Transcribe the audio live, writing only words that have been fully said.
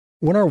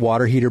When our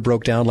water heater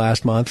broke down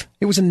last month,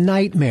 it was a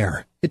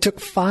nightmare. It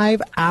took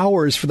 5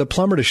 hours for the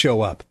plumber to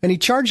show up, and he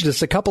charged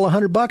us a couple of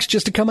 $100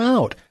 just to come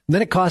out. And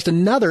then it cost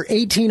another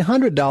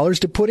 $1,800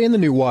 to put in the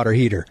new water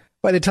heater.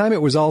 By the time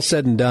it was all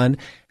said and done,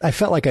 I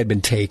felt like I'd been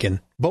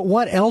taken. But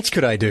what else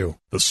could I do?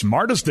 The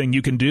smartest thing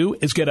you can do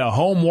is get a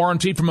home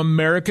warranty from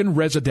American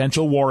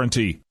Residential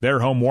Warranty. Their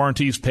home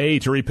warranties pay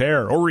to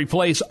repair or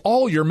replace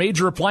all your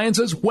major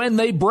appliances when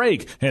they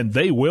break, and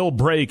they will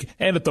break,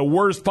 and at the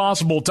worst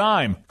possible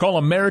time. Call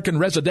American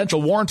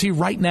Residential Warranty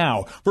right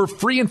now for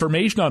free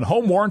information on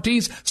home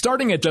warranties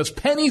starting at just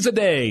pennies a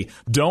day.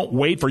 Don't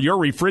wait for your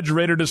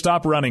refrigerator to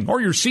stop running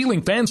or your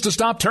ceiling fans to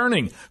stop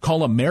turning.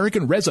 Call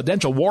American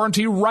Residential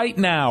Warranty right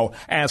now.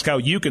 Ask how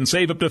you can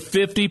save up to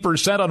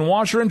 50% on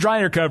washer and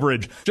dryer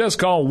coverage. Just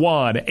call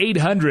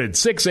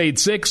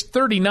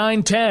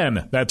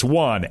 1-800-686-3910. That's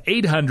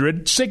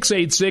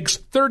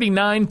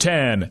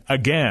 1-800-686-3910.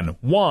 Again,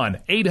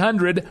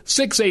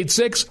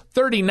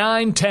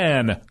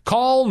 1-800-686-3910.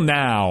 Call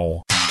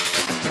now.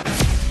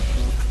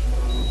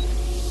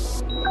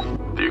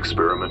 The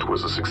experiment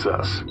was a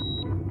success.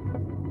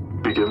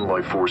 Begin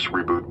Life Force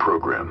Reboot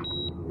Program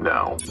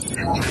now.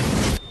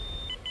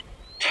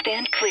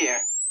 Stand clear.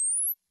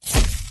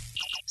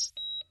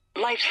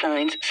 Life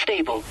signs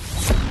stable.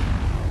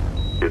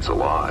 It's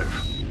alive.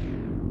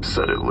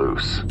 Set it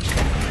loose.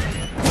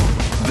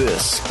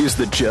 This is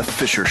the Jeff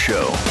Fisher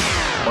Show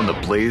on the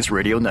Blaze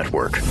Radio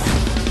Network.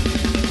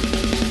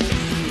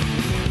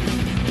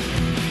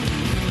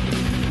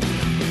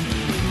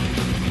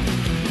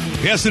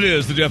 Yes, it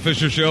is the Jeff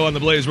Fisher Show on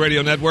the Blaze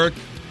Radio Network.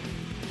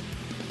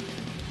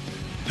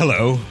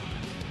 Hello.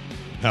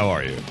 How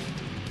are you?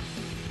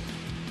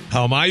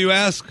 How am I, you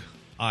ask?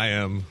 I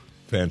am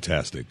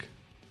fantastic.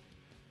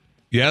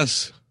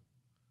 Yes,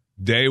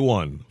 day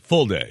one,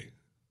 full day,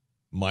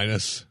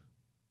 minus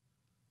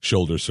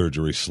shoulder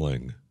surgery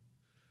sling.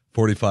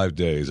 45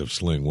 days of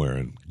sling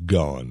wearing,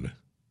 gone.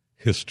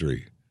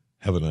 History.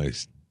 Have a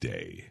nice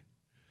day.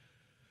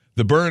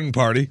 The burn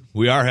party.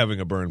 We are having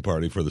a burn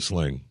party for the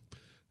sling.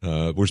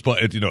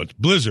 It's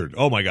blizzard.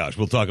 Oh my gosh,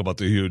 we'll talk about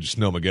the huge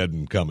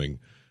Snowmageddon coming.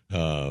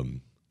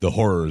 The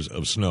horrors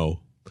of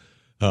snow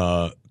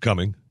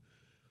coming.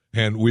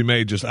 And we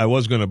may I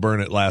was going to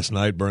burn it last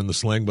night, burn the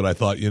sling, but I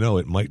thought,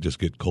 it might just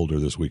get colder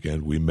this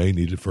weekend. We may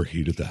need it for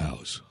heat at the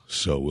house.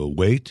 So we'll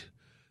wait,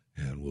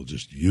 and we'll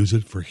just use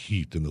it for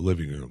heat in the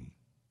living room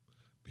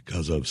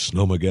because of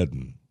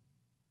Snowmageddon.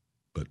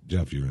 But,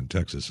 Jeff, you're in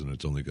Texas, and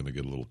it's only going to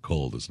get a little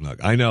cold. It's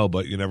not. I know,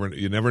 but you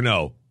never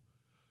know.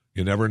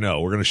 You never know.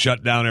 We're going to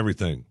shut down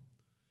everything.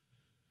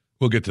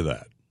 We'll get to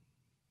that.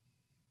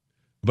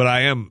 But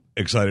I am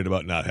excited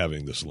about not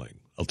having the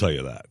sling. I'll tell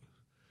you that.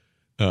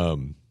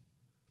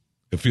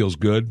 It feels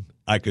good.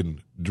 I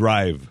can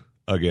drive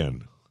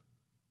again.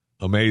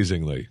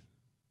 Amazingly,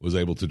 was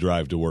able to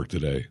drive to work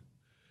today.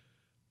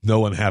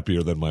 No one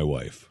happier than my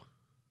wife.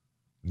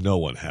 No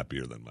one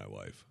happier than my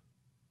wife.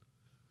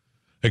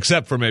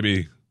 Except for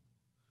maybe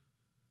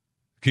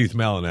Keith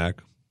Malinak,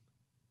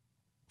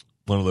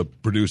 one of the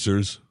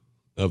producers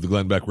of the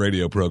Glenn Beck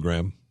radio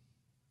program,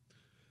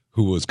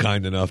 who was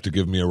kind enough to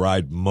give me a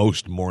ride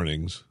most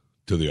mornings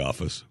to the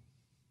office.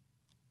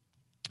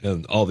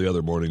 And all the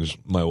other mornings,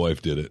 my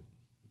wife did it.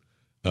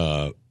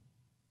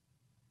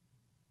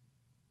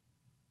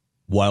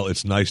 While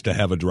it's nice to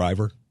have a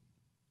driver,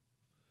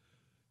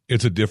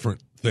 it's a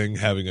different thing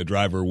having a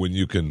driver when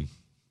you can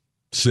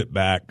sit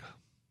back,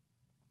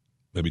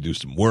 maybe do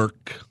some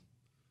work,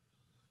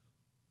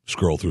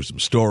 scroll through some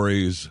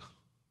stories,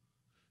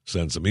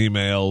 send some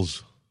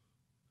emails,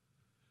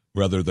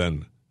 rather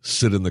than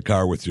sit in the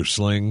car with your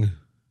sling,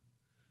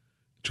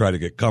 try to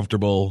get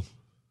comfortable,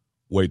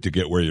 wait to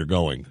get where you're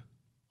going.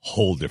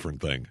 Whole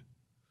different thing.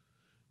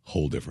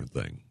 Whole different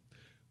thing.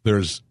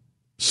 There's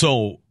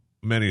so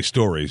many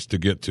stories to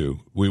get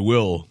to. We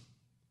will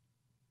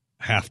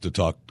have to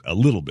talk a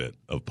little bit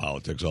of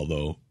politics,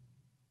 although,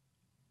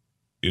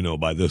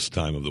 by this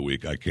time of the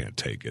week, I can't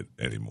take it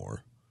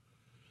anymore.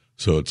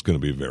 So it's going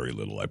to be very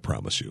little, I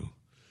promise you.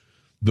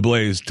 The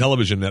Blaze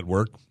Television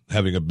Network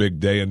having a big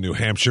day in New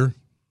Hampshire.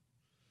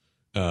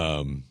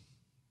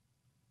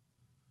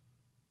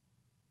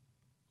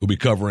 We'll be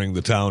covering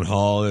the town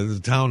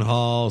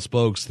hall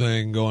spokes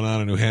thing going on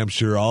in New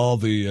Hampshire. All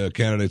the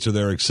candidates are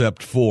there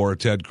except for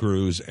Ted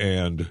Cruz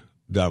and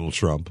Donald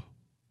Trump.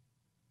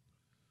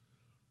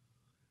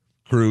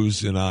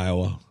 Cruz in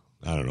Iowa.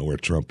 I don't know where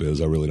Trump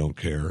is. I really don't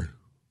care.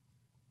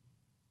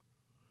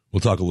 We'll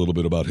talk a little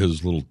bit about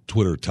his little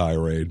Twitter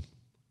tirade.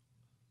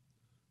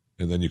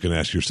 And then you can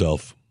ask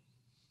yourself,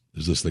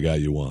 is this the guy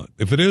you want?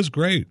 If it is,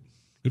 great.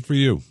 Good for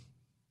you.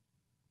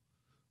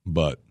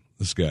 But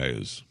this guy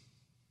is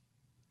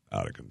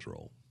out of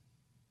control.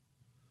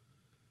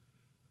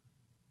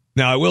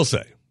 Now, I will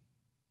say,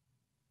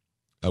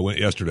 I went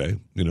yesterday,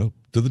 to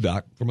the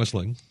doc for my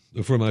sling,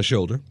 for my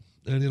shoulder.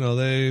 And,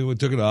 they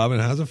took it off,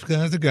 and how's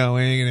it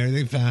going, and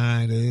everything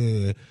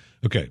fine.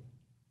 Okay.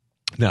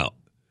 Now,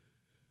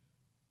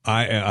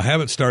 I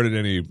haven't started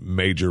any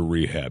major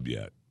rehab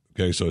yet.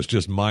 Okay, so it's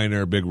just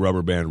minor, big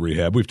rubber band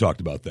rehab. We've talked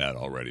about that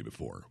already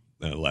before,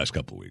 the last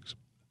couple of weeks.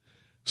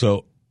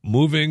 So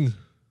moving,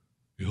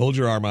 you hold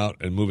your arm out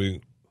and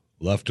moving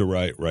left to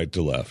right, right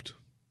to left.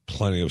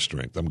 Plenty of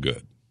strength. I'm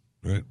good,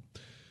 right?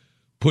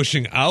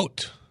 Pushing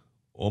out,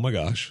 oh my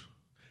gosh,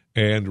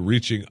 and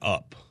reaching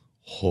up.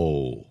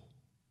 Oh,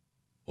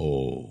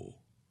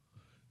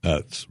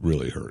 that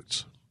really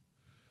hurts.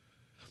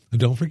 And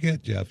don't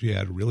forget, Jeff, you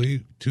had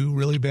two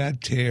really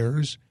bad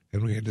tears,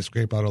 and we had to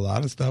scrape out a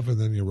lot of stuff, and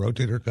then your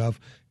rotator cuff,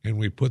 and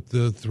we put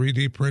the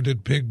 3D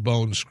printed pig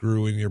bone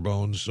screw in your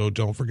bones. So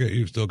don't forget,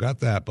 you've still got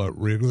that, but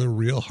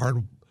real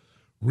hard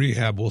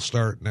rehab will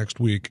start next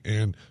week,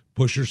 and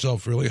push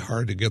yourself really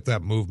hard to get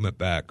that movement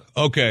back.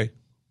 Okay,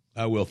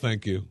 I will.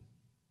 Thank you.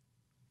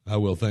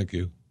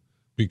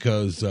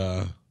 Because,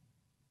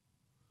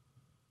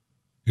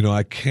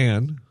 I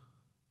can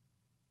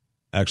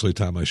actually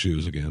tie my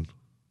shoes again.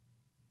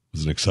 It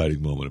was an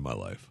exciting moment in my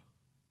life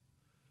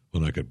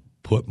when I could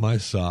put my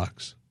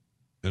socks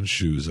and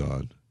shoes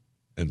on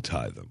and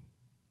tie them.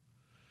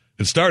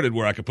 It started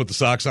where I could put the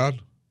socks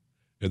on,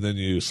 and then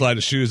you slide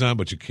the shoes on,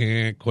 but you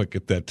can't quite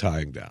get that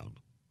tying down.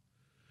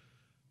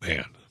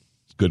 Man,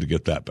 it's good to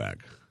get that back.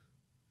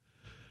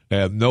 I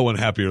have no one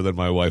happier than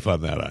my wife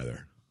on that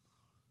either.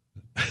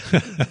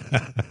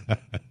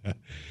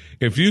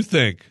 If you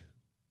think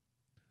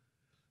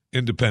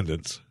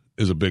independence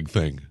is a big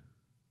thing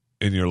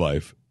in your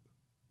life,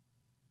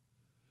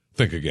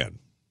 think again.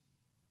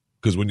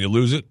 Because when you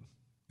lose it,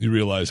 you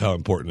realize how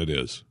important it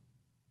is.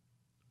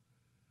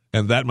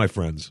 And that, my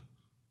friends,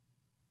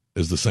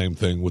 is the same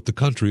thing with the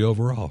country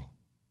overall.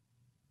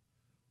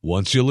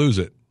 Once you lose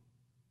it,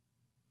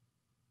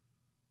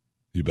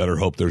 you better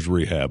hope there's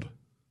rehab.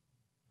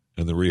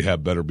 And the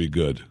rehab better be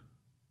good.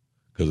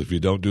 Because if you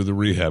don't do the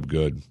rehab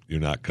good, you're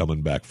not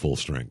coming back full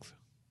strength.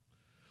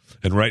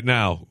 And right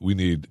now, we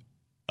need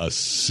a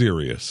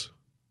serious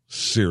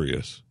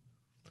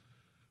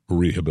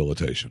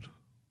rehabilitation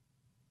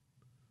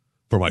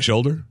for my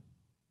shoulder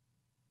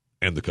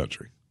and the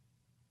country.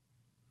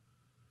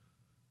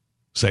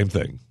 Same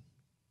thing.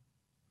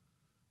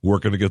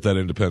 Working to get that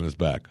independence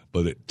back.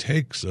 But it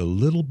takes a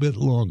little bit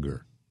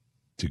longer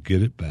to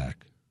get it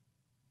back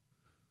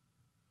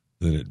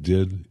than it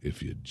did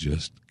if you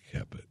just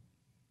kept it.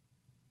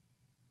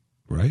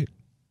 Right?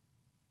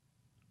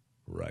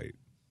 Right.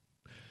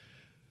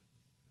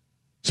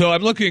 So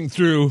I'm looking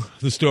through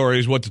the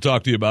stories, what to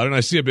talk to you about, and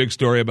I see a big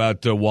story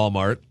about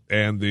Walmart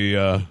and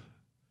the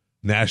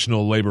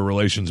National Labor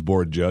Relations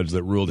Board judge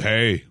that ruled,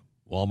 hey,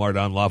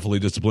 Walmart unlawfully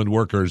disciplined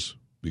workers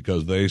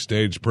because they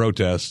staged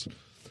protests.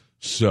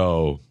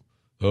 So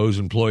those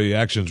employee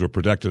actions were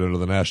protected under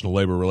the National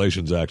Labor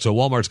Relations Act. So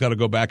Walmart's got to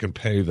go back and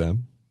pay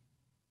them,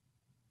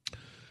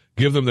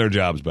 give them their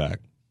jobs back,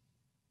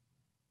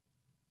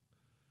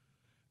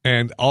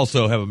 and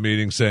also have a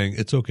meeting saying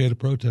it's okay to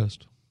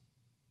protest.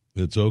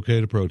 It's okay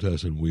to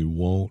protest, and we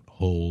won't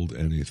hold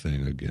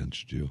anything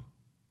against you.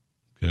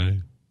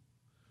 Okay?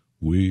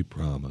 We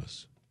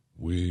promise.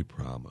 We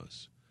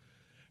promise.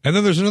 And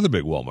then there's another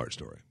big Walmart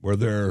story where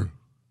they're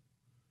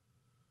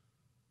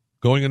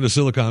going into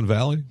Silicon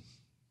Valley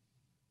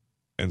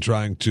and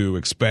trying to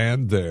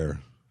expand their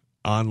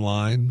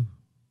online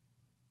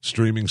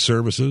streaming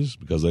services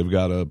because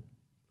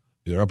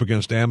they're up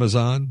against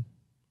Amazon.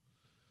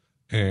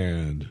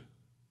 And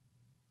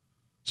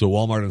so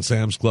Walmart and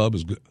Sam's Club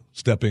is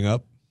stepping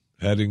up,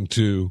 heading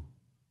to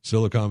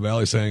Silicon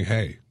Valley saying,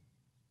 hey,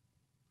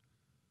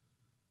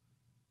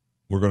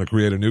 we're going to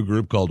create a new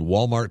group called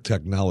Walmart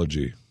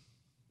Technology.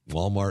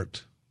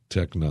 Walmart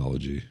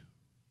Technology.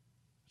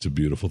 It's a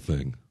beautiful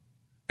thing.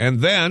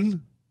 And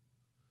then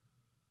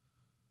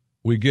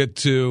we get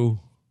to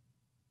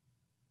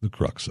the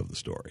crux of the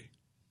story.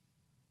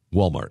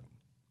 Walmart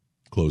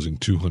closing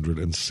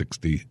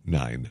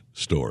 269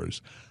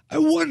 stores. I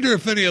wonder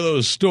if any of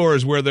those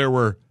stores where there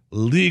were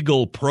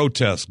legal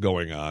protests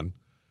going on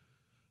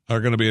are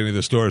going to be any of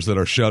the stores that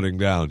are shutting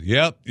down.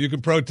 Yep, you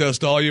can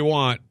protest all you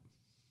want.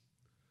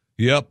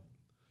 Yep.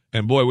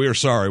 And boy, we are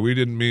sorry. We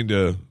didn't mean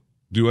to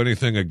do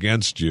anything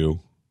against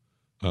you.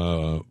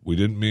 We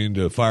didn't mean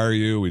to fire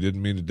you. We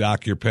didn't mean to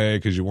dock your pay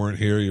because you weren't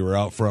here. You were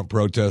out front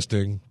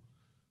protesting.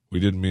 We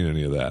didn't mean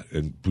any of that.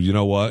 And you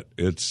know what?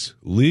 It's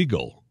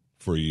legal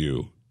for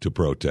you to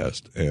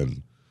protest.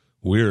 And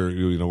we're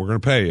going to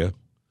pay you.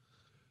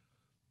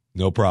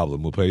 No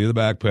problem. We'll pay you the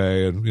back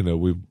pay. And,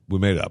 we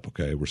made up.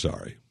 Okay. We're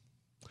sorry.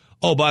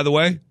 Oh, by the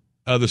way,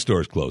 the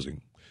store's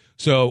closing.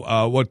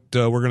 So we're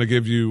going to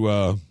give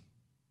you,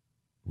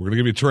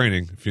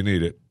 training if you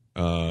need it.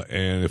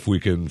 And if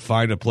we can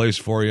find a place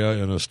for you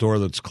in a store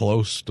that's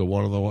close to the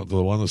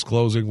one that's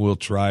closing, we'll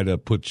try to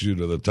put you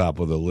to the top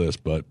of the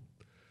list. But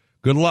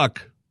good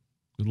luck.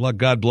 Good luck.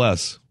 God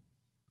bless.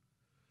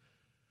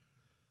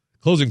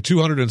 Closing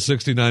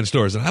 269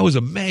 stores. And I was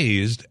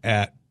amazed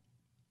at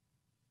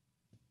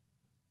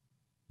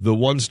the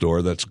one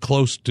store that's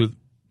close to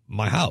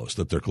my house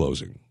that they're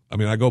closing. I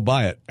mean, I go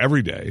by it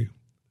every day,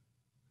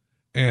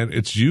 and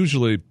it's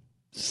usually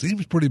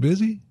seems pretty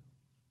busy.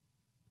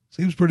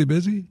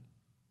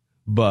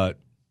 But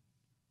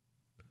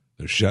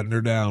They're shutting her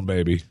down,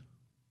 baby.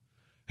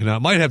 And I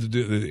might have to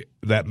do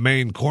that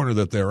main corner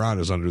that they're on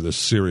is under this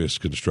serious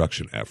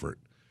construction effort.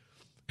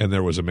 And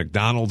there was a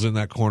McDonald's in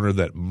that corner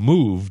that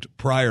moved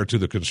prior to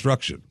the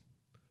construction.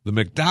 The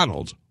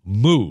McDonald's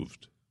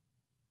moved.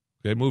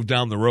 They moved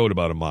down the road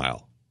about a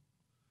mile.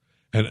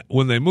 And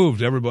when they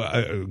moved,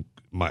 everyone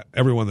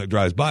that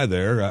drives by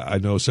there, I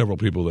know several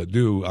people that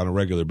do on a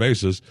regular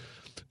basis,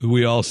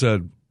 we all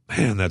said,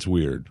 man, that's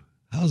weird.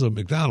 How's a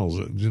McDonald's,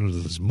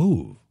 does this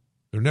move?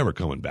 They're never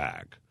coming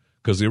back.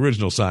 Because the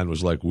original sign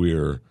was like,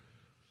 we're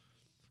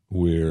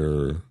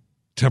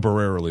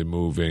temporarily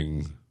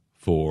moving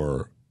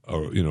for,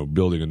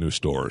 building a new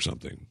store or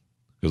something.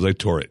 Because they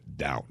tore it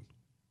down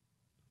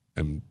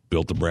and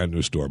built a brand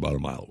new store about a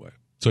mile away.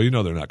 So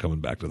they're not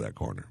coming back to that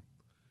corner.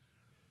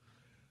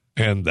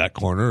 And that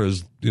corner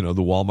is, the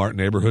Walmart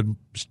neighborhood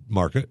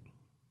market.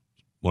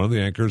 One of the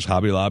anchors,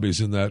 Hobby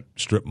Lobby's in that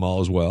strip mall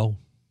as well.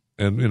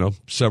 And, a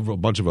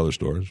bunch of other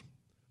stores.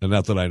 And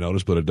not that I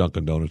noticed, but a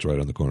Dunkin' Donuts right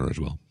on the corner as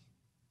well.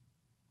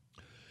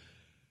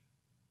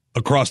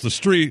 Across the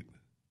street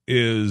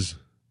is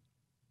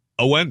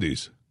a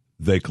Wendy's.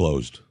 They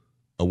closed.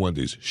 A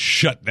Wendy's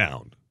shut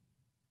down.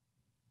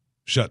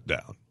 Shut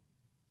down.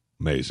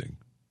 Amazing.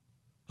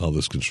 All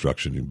this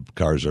construction.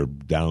 Cars are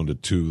down to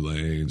 2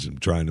 lanes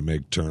and trying to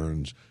make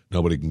turns.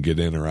 Nobody can get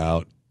in or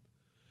out.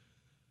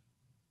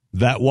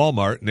 That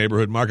Walmart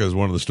neighborhood market is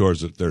one of the stores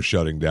that they're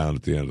shutting down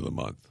at the end of the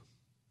month.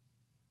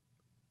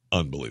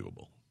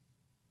 Unbelievable.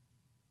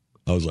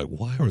 I was like,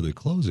 why are they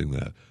closing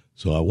that?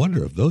 So I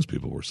wonder if those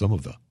people were some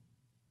of the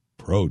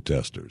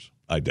protesters.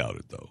 I doubt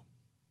it, though.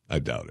 I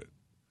doubt it.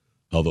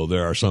 Although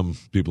there are some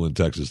people in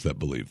Texas that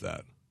believe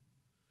that.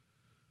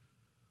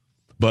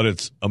 But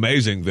it's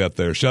amazing that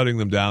they're shutting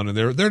them down, and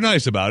they're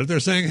nice about it. They're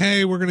saying,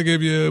 "Hey, we'll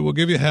give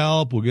you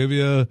help. We'll give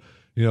you,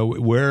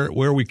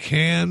 where we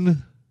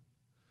can,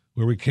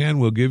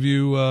 we'll give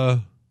you,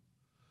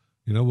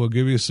 we'll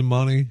give you some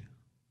money,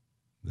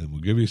 then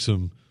we'll give you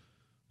some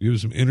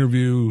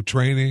interview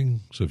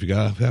training. So if you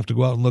have to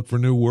go out and look for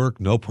new work,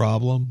 no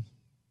problem.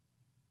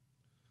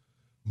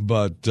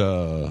 But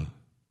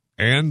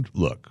and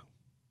look,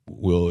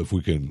 if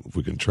we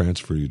can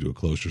transfer you to a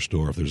closer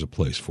store, if there's a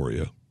place for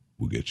you,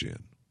 we'll get you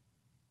in.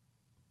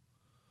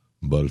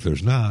 But if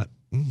there's not,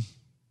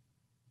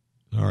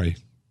 sorry.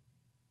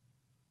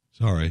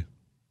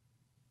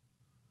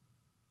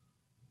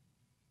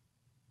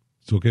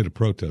 It's okay to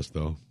protest,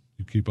 though.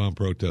 You keep on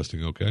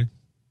protesting, okay?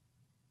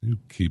 You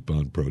keep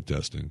on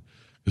protesting.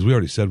 Because we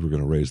already said we're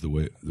going to raise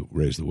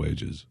the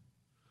wages.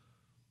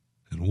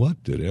 And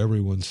what did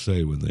everyone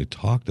say when they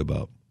talked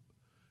about,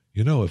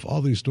 if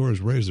all these stores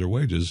raise their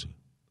wages,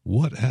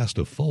 what has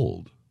to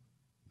fold?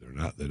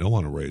 They don't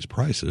want to raise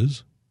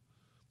prices.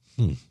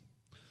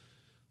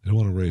 They don't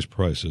want to raise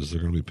prices.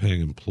 They're going to be paying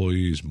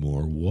employees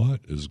more. What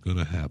is going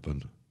to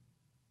happen?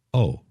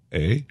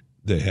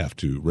 They have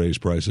to raise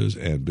prices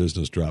and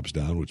business drops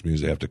down, which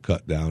means they have to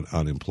cut down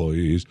on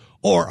employees,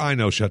 or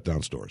shut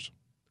down stores.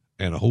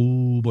 And a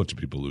whole bunch of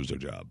people lose their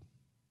job.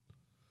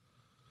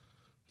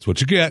 That's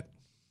what you get.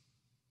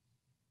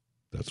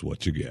 That's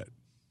what you get.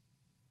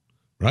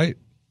 Right?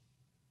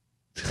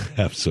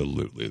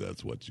 Absolutely,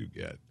 that's what you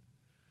get.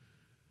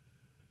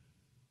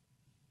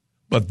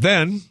 But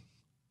then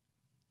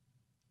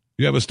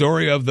you have a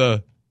story of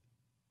the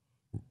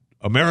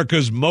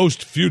America's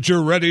most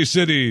future-ready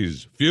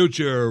cities.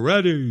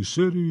 Future-ready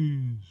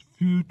cities.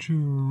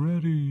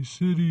 Future-ready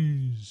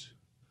cities.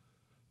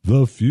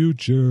 The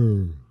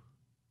future.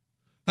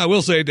 I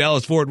will say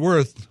Dallas-Fort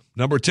Worth,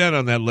 number 10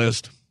 on that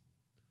list.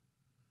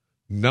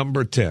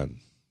 Number 10.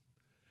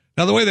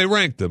 Now, the way they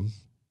ranked them,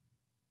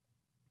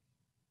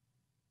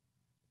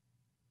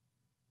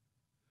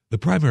 the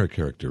primary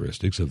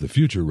characteristics of the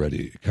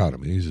future-ready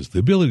economies is the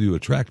ability to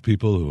attract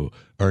people who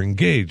are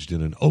engaged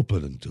in an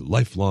open and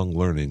lifelong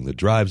learning that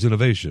drives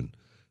innovation,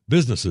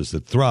 businesses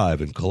that thrive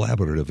in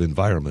collaborative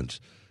environments,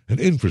 and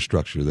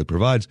infrastructure that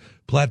provides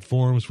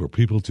platforms for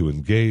people to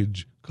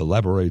engage,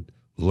 collaborate,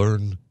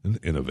 learn, and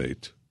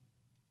innovate.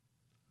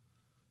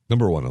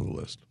 Number 1 on the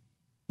list.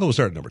 Well, we'll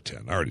start at number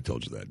 10. I already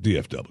told you that.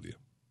 DFW.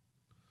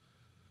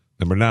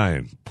 Number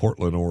 9,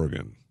 Portland,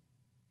 Oregon.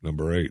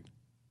 Number 8,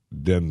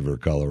 Denver,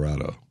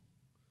 Colorado.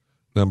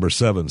 Number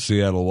 7,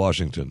 Seattle,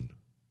 Washington.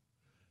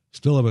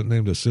 Still haven't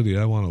named a city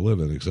I want to live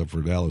in except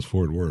for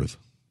Dallas-Fort Worth.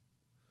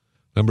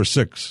 Number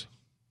 6,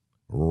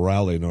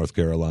 Raleigh, North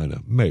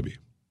Carolina. Maybe.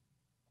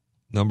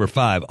 Number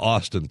 5,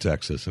 Austin,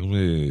 Texas.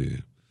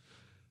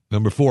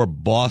 Number 4,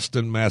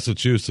 Boston,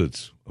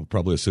 Massachusetts.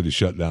 Probably a city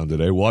shut down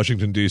today.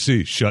 Washington,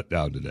 D.C., shut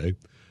down today.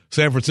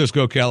 San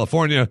Francisco,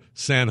 California.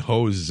 San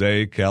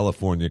Jose,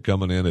 California,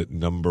 coming in at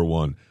number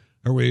 1.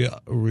 Do we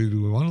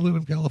want to live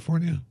in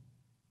California?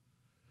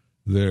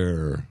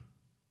 They're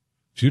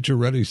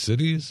future-ready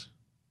cities.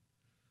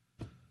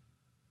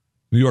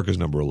 New York is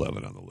number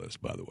 11 on the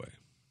list, by the way.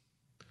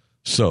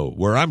 So,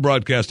 where I'm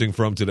broadcasting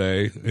from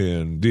today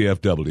in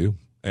DFW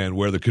and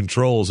where the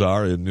controls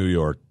are in New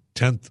York,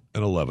 10th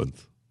and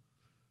 11th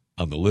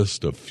on the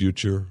list of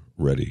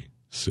future-ready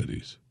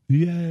cities.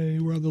 Yay,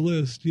 we're on the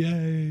list.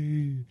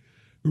 Yay.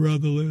 We're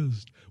on the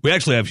list. We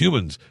actually have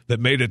humans that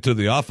made it to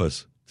the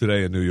office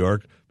today in New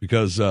York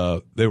because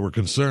they were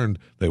concerned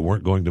they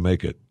weren't going to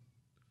make it.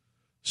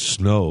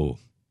 Snow,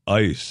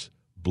 ice,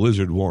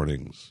 blizzard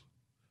warnings,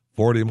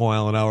 40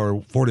 mile an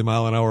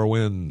hour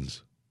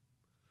winds.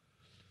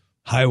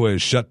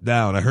 Highways shut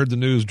down. I heard the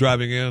news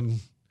driving in.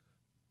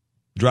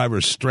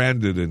 Drivers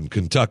stranded in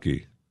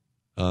Kentucky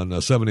on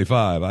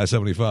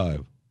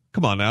I-75.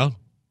 Come on now.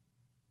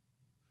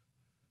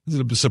 Is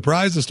it a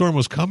surprise the storm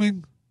was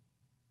coming?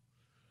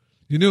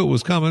 You knew it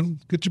was coming.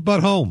 Get your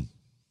butt home.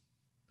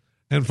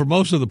 And for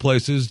most of the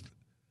places,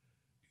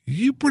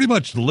 you pretty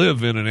much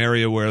live in an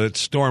area where it's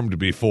stormed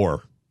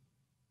before.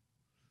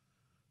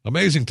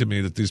 Amazing to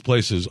me that these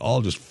places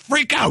all just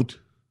freak out.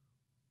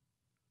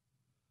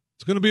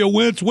 It's going to be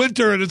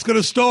winter and it's going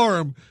to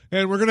storm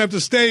and we're going to have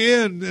to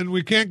stay in and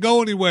we can't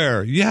go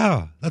anywhere.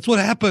 Yeah, that's what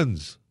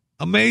happens.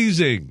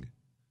 Amazing.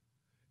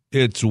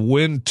 It's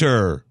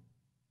winter.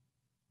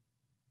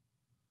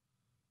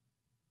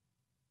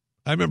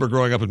 I remember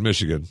growing up in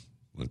Michigan.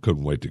 I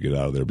couldn't wait to get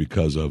out of there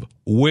because of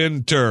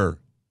winter.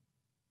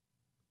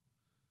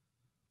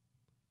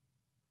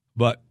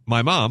 But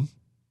my mom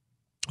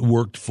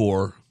worked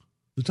for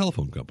the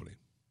telephone company,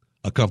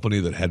 a company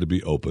that had to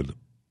be open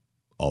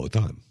all the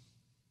time,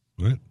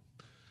 right?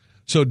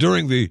 So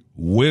during the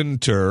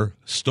winter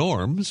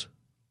storms,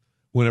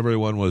 when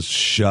everyone was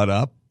shut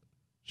up,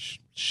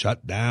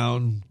 shut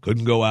down,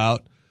 couldn't go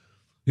out,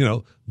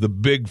 the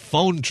big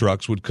phone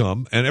trucks would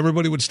come and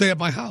everybody would stay at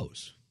my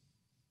house.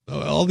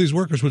 All these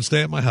workers would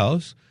stay at my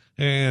house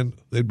and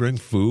they'd bring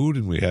food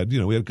and we had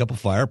a couple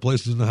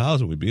fireplaces in the house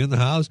and we'd be in the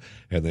house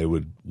and they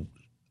would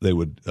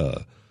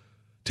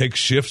take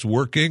shifts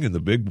working and the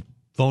big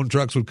phone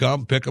trucks would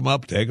come, pick them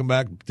up, take them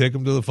back, take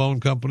them to the phone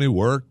company,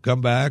 work,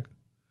 come back.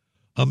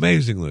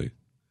 Amazingly.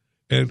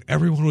 And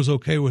everyone was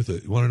okay with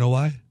it. You want to know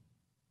why?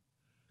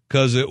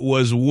 Because it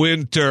was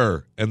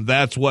winter and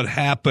that's what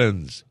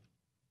happens.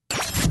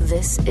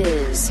 This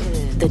is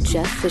The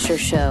Jeff Fisher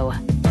Show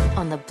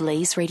on the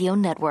Blaze Radio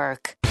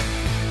Network.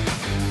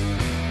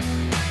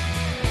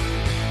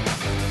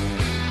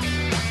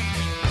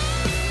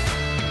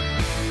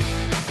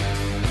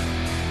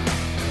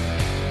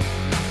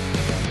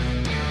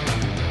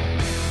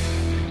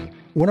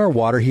 When our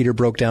water heater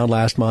broke down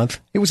last month,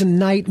 it was a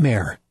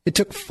nightmare. It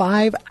took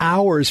 5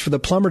 hours for the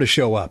plumber to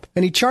show up,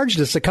 and he charged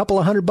us a couple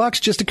of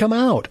 $100 just to come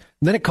out.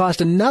 Then it cost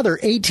another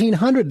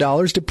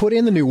 $1,800 to put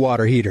in the new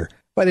water heater.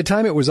 By the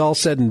time it was all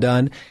said and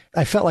done,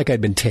 I felt like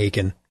I'd been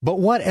taken. But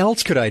what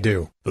else could I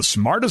do? The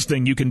smartest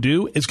thing you can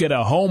do is get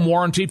a home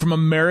warranty from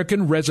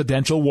American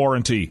Residential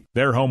Warranty.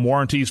 Their home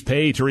warranties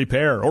pay to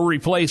repair or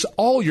replace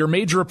all your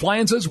major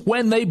appliances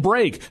when they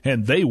break,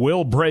 and they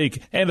will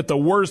break, and at the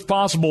worst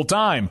possible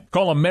time.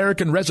 Call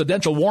American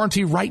Residential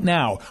Warranty right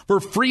now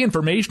for free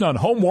information on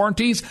home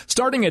warranties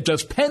starting at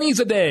just pennies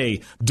a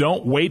day.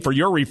 Don't wait for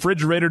your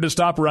refrigerator to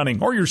stop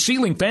running or your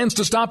ceiling fans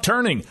to stop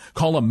turning.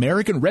 Call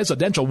American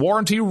Residential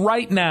Warranty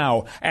right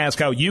now. Ask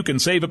how you can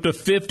save up to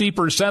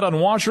 50% on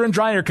washer and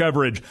dryer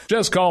coverage.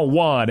 Just call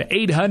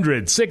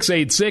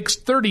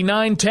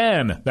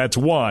 1-800-686-3910. That's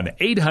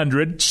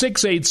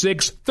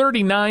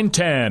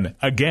 1-800-686-3910.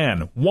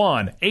 Again,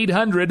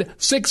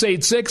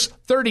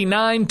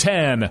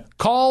 1-800-686-3910.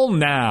 Call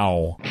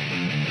now.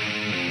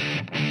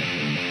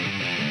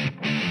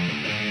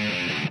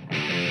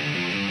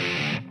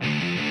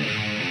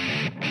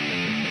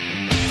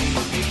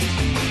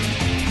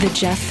 The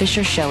Jeff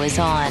Fisher Show is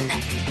on.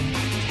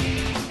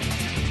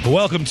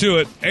 Welcome to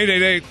it,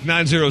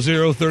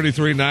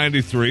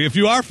 888-900-3393. If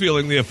you are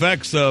feeling the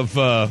effects of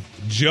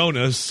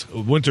Jonas,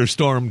 Winter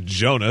Storm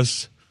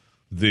Jonas,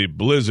 the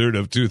blizzard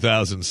of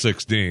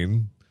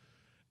 2016,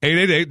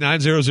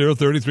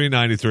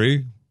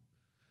 888-900-3393.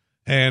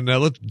 And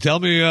tell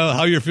me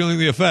how you're feeling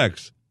the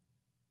effects.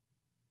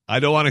 I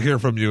don't want to hear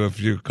from you if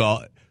you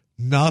call.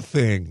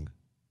 Nothing.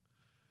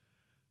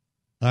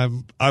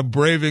 I'm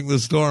braving the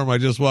storm. I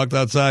just walked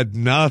outside.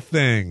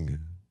 Nothing.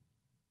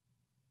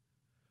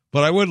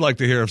 But I would like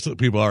to hear if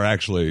people are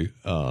actually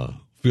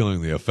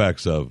feeling the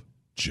effects of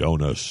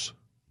Jonas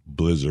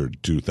Blizzard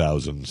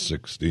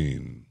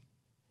 2016.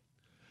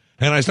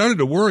 And I started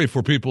to worry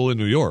for people in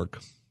New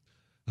York,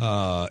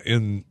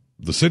 in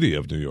the city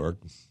of New York,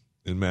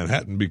 in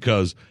Manhattan,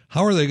 because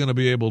how are they going to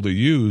be able to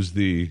use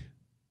the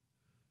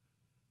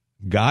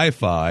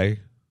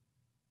Guy-Fi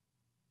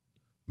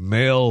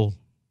male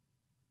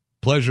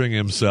pleasuring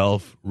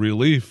himself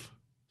relief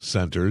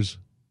centers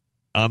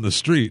on the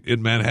street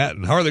in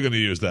Manhattan? How are they going to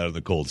use that in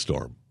the cold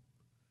storm?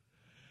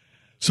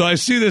 So I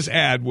see this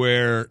ad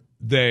where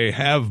they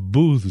have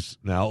booths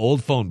now,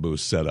 old phone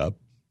booths set up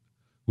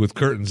with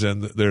curtains,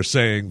 and they're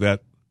saying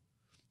that,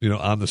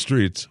 on the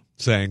streets,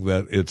 saying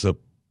that it's a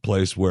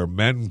place where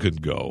men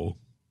could go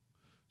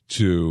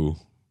to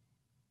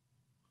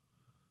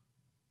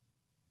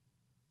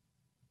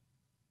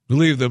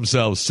relieve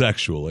themselves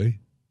sexually.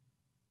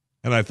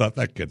 And I thought,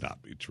 that could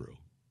not be true.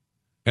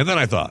 And then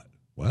I thought,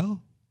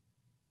 well,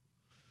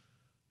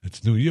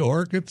 it's New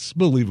York. It's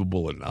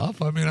believable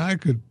enough. I mean, I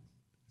could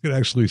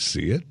actually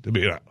see it. I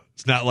mean,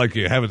 It's not like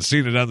you haven't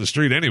seen it on the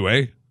street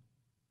anyway.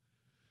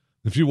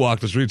 If you walk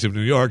the streets of New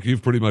York,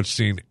 you've pretty much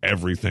seen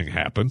everything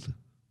happen.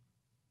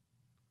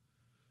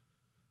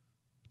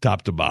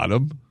 Top to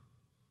bottom.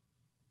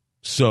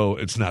 So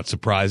it's not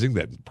surprising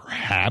that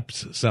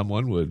perhaps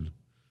someone would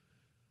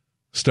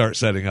start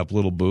setting up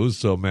little booths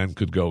so men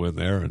could go in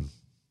there and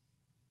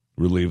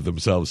relieve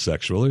themselves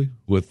sexually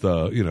with,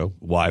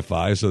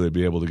 Wi-Fi, so they'd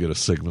be able to get a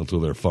signal to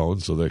their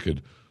phone so they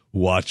could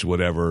watch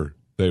whatever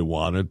they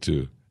wanted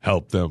to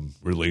help them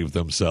relieve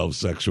themselves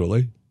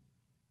sexually.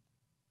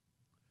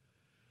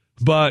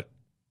 But,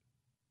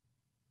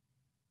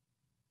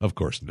 of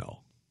course,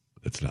 no.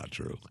 It's not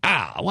true.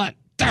 What?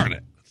 Darn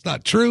it. It's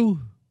not true.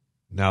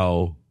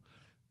 No.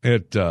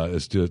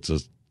 It's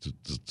just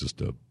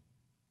a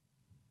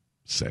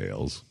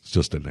sales. It's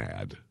just an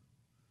ad.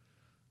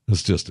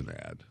 It's just an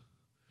ad.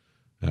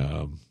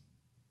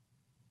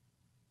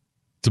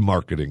 It's a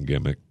marketing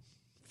gimmick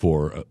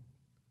for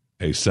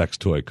a sex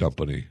toy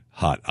company,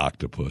 Hot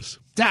Octopus.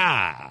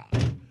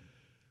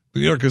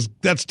 New York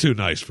that's too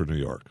nice for New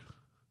York.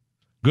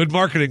 Good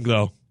marketing,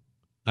 though.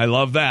 I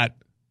love that.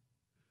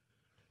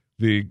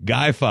 The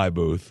Guy-Fi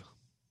booth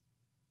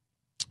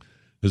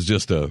is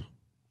just an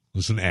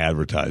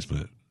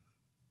advertisement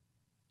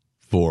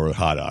for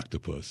Hot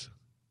Octopus.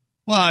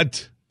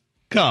 What?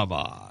 Come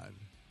on.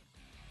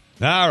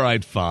 All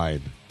right,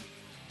 fine.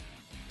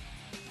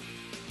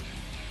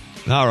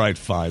 All right,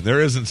 fine. There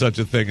isn't such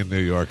a thing in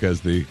New York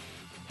as the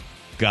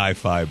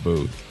Guy-Fi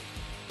booth.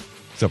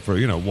 Except for,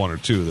 one or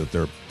two that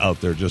they're out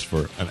there just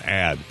for an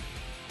ad.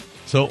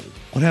 So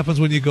what happens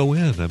when you go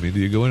in? I mean, do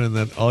you go in and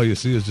then all you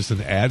see is just an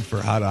ad for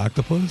Hot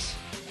Octopus?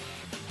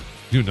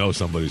 You know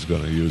somebody's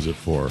going to use it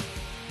for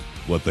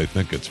what they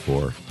think it's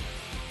for.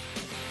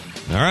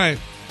 All right.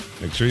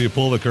 Make sure you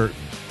pull the curtain.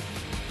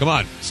 Come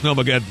on.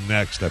 Snowmageddon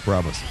next, I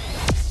promise.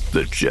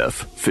 The Jeff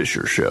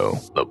Fisher Show,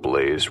 the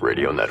Blaze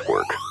Radio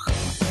Network.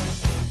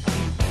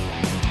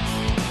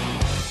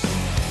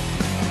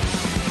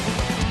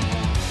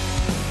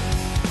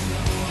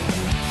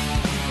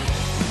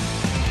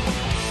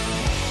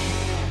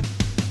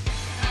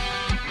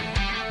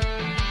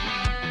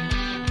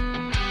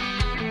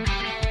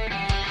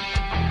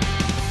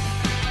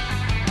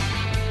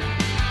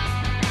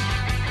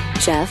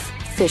 Jeff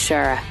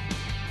Fisher.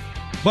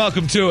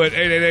 Welcome to it.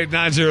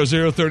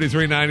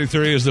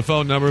 888-900-3393 is the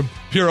phone number.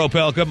 Pure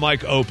Opelka,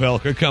 Mike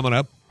Opelka coming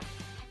up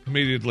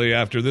immediately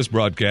after this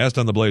broadcast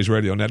on the Blaze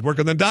Radio Network.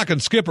 And then Doc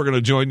and Skip are going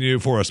to join you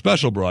for a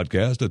special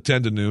broadcast at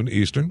 10 to noon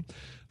Eastern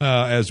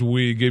as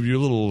we give you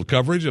a little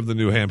coverage of the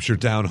New Hampshire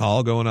Town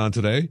Hall going on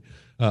today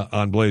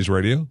on Blaze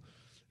Radio.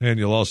 And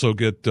you'll also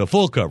get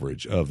full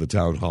coverage of the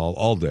Town Hall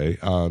all day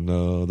on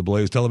the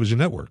Blaze Television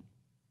Network.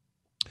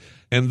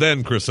 And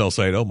then Chris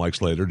Salcedo, Mike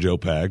Slater, Joe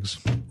Pags,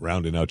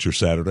 rounding out your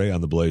Saturday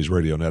on the Blaze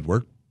Radio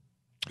Network.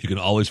 You can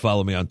always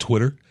follow me on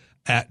Twitter,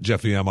 at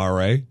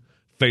JeffyMRA,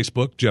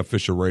 Facebook, Jeff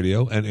Fisher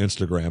Radio, and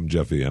Instagram,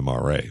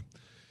 JeffyMRA.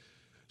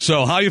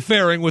 So how you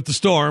faring with the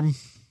storm?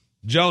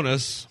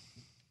 Jonas?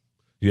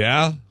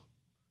 Yeah?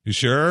 You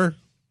sure?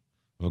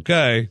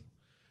 Okay.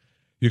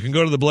 You can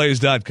go to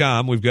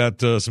theblaze.com. We've got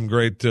some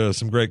great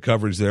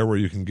coverage there where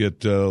you can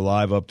get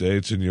live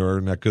updates in your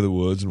neck of the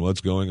woods and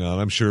what's going on.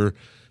 I'm sure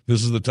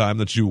this is the time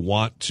that you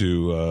want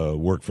to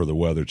work for the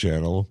Weather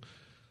Channel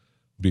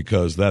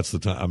because that's the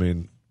time. I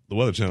mean, the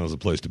Weather Channel is the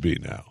place to be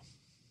now.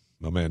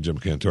 My man Jim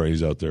Cantore,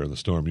 he's out there in the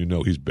storm. You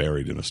know he's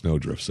buried in a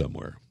snowdrift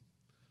somewhere.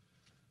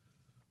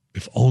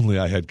 If only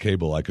I had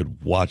cable, I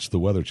could watch the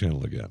Weather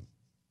Channel again.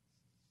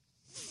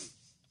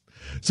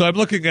 So I'm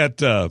looking at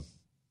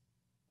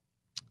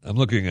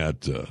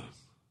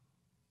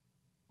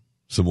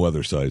some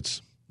weather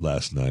sites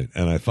last night,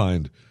 and I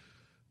find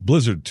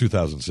Blizzard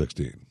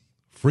 2016.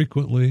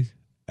 Frequently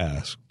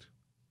asked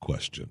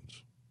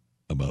questions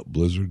about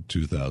Blizzard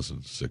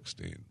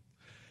 2016.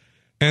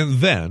 And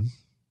then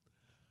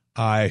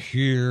I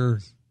hear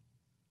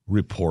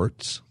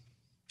reports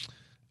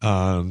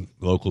on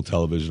local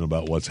television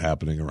about what's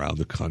happening around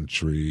the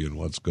country and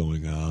what's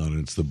going on.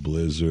 It's the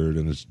blizzard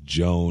and it's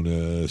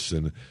Jonas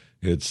and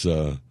it's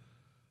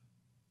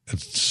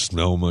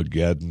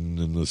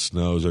Snowmageddon and the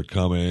snows are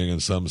coming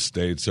and some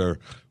states are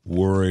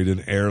worried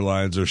and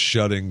airlines are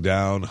shutting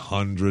down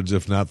hundreds,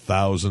 if not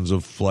thousands,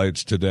 of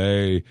flights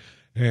today.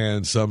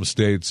 And some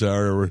states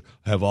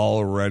have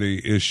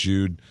already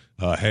issued,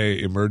 hey,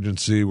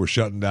 emergency, we're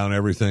shutting down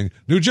everything.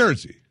 New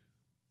Jersey.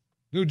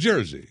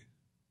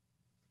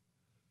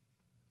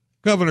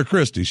 Governor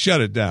Christie shut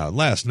it down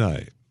last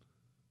night.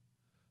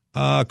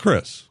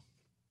 Chris,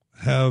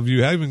 have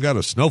you even got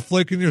a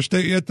snowflake in your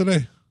state yet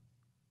today?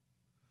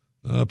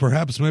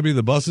 Perhaps maybe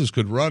the buses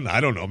could run, I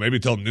don't know, maybe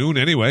till noon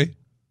anyway.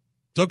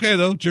 It's okay,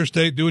 though. It's your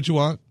state. Do what you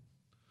want.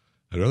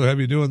 I'd rather have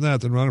you doing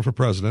that than running for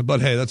president.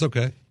 But, hey, that's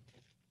okay.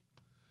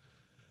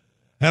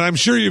 And I'm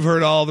sure you've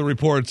heard all the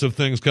reports of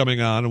things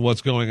coming on and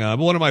what's going on.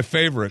 But one of my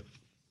favorite,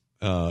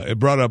 it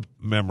brought up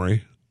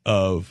memory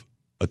of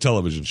a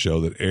television show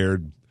that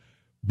aired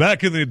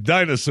back in the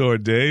dinosaur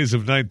days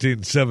of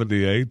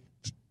 1978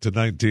 to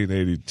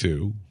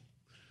 1982.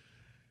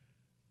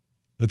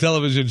 the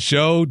television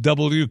show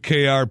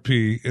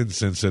WKRP in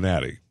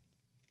Cincinnati.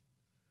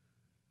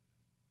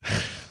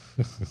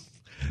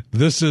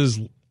 This is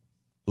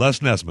Les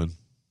Nessman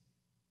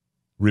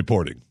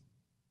reporting.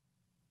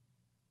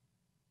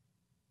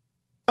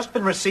 Just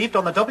been received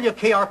on the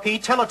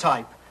WKRP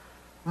teletype.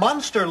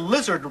 Monster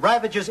lizard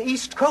ravages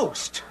East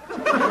Coast.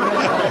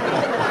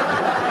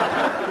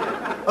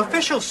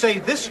 Officials say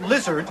this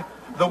lizard,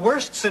 the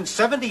worst since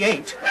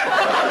 '78,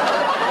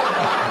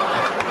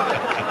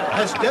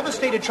 has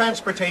devastated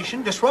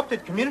transportation,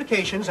 disrupted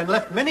communications, and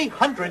left many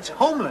hundreds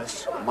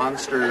homeless.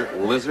 Monster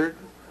lizard?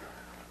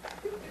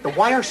 The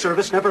wire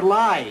service never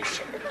lies.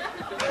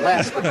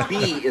 Les, the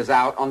B is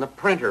out on the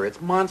printer.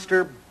 It's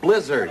Monster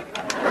Blizzard.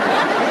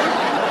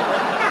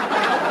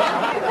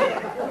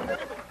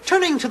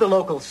 Turning to the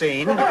local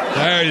scene.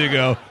 There you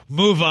go.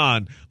 Move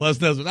on. Les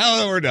Nessman.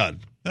 Oh, we're done.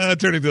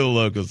 Turning to the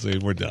local scene.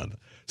 We're done.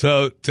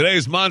 So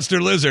today's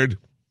Monster Lizard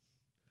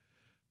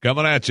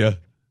coming at you.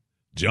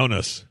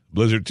 Jonas,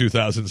 Blizzard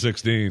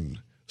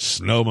 2016,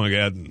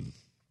 Snowmageddon.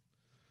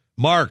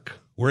 Mark,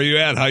 where are you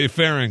at? How you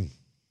faring?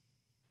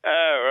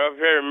 We're up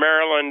here in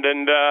Maryland,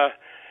 and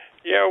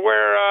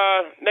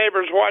we're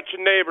neighbors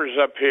watching neighbors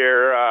up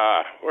here.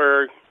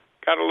 We're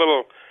got a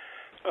little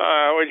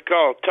what you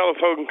call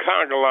telephone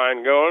conga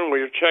line going.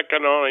 We're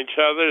checking on each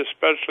other,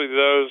 especially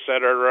those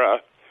that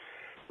are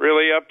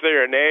really up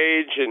there in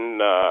age.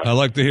 And I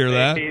like to hear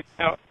that.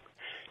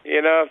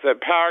 If the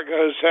power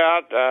goes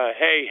out,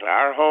 hey,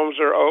 our homes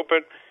are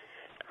open.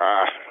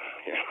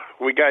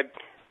 We got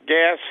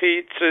gas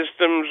heat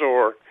systems,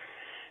 or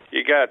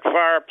you got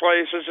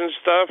fireplaces and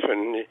stuff,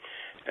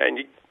 and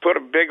you put a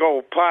big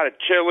old pot of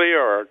chili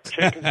or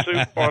chicken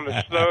soup on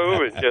the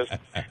stove and just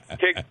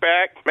kick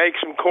back, make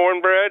some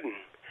cornbread. And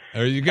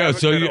there you go.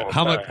 So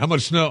how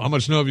much snow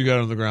have you got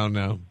on the ground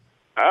now?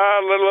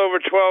 A little over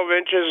 12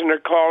 inches, and they're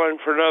calling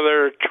for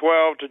another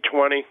 12 to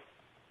 20.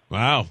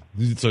 Wow.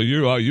 So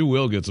you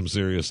will get some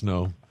serious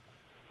snow.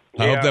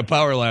 I hope that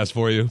power lasts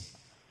for you.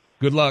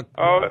 Good luck.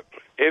 Oh,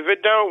 if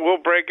it don't,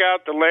 we'll break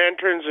out the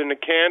lanterns and the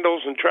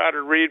candles and try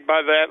to read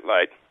by that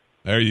light.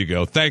 There you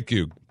go. Thank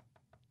you.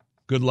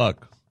 Good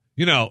luck.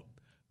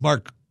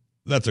 Mark,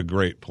 that's a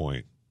great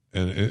point.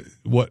 And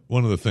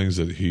one of the things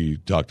that he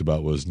talked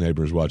about was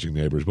neighbors watching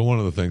neighbors. But one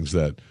of the things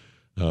that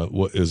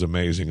what is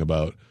amazing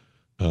about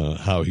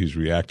how he's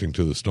reacting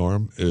to the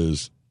storm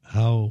is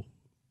how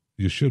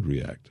you should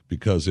react,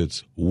 because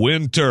it's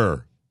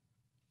winter.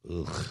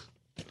 Ugh.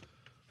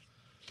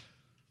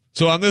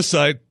 So on this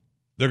site,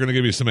 they're going to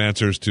give you some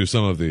answers to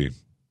some of the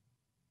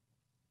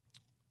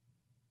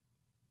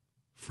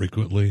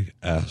frequently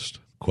asked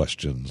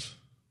questions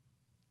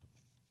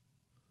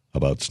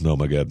about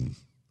Snowmageddon.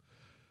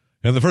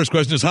 And the first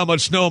question is, how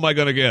much snow am I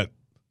going to get?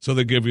 So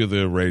they give you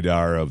the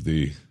radar of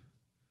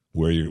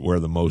where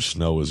the most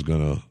snow is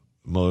going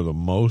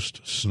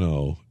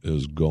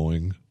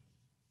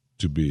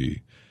to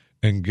be.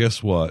 And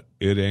guess what?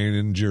 It ain't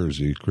in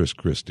Jersey, Chris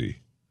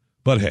Christie.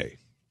 But hey,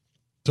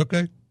 it's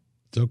okay.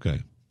 It's okay.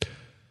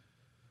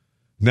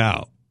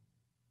 Now,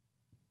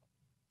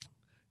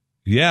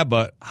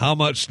 but how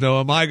much snow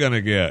am I going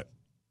to get?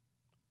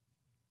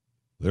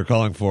 They're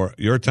calling for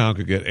your town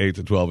could get 8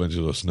 to 12 inches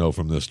of snow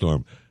from this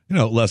storm.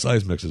 Less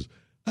ice mixes.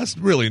 That's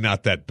really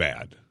not that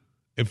bad.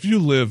 If you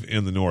live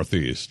in the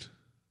Northeast,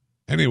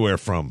 anywhere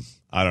from,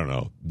 I don't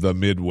know, the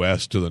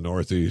Midwest to the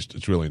Northeast,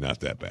 it's really not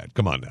that bad.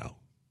 Come on now.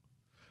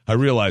 I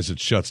realize it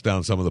shuts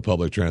down some of the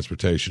public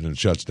transportation and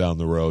shuts down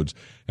the roads,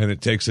 and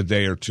it takes a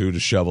day or two to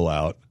shovel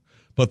out.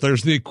 But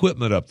there's the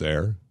equipment up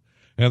there,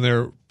 and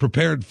they're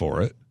prepared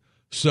for it.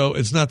 So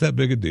it's not that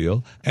big a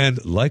deal.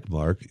 And like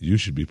Mark, you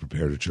should be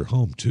prepared at your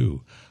home,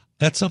 too.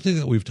 That's something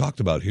that we've talked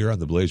about here on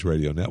the Blaze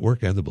Radio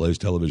Network and the Blaze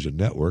Television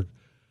Network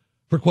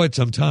for quite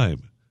some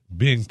time.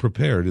 Being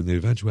prepared in the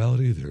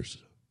eventuality there's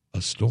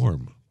a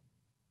storm.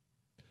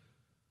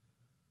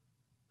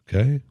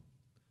 Okay?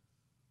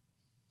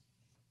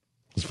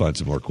 Let's find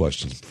some more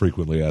questions.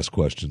 Frequently asked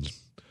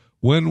questions.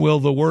 When will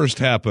the worst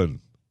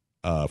happen?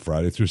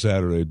 Friday through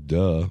Saturday.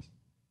 Duh.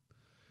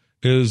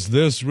 Is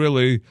this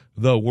really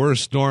the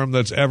worst storm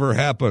that's ever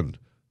happened?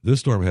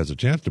 This storm has a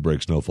chance to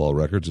break snowfall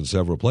records in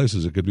several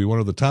places. It could be one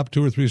of the top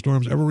 2 or 3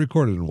 storms ever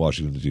recorded in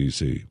Washington,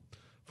 D.C.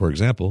 For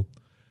example,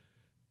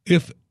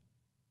 if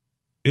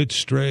it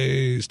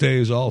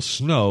stays all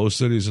snow,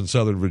 cities in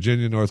southern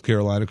Virginia, North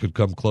Carolina could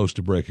come close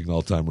to breaking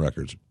all-time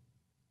records.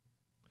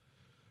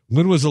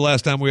 When was the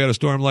last time we had a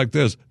storm like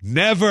this?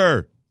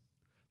 Never!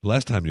 The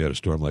last time you had a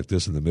storm like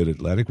this in the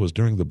mid-Atlantic was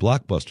during the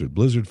blockbuster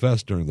Blizzard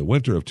Fest during the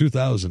winter of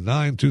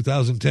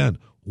 2009-2010.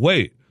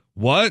 Wait,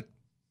 what?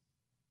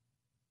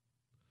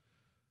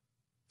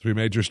 3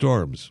 major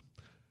storms.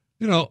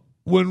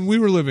 When we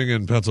were living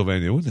in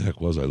Pennsylvania, when the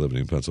heck was I living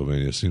in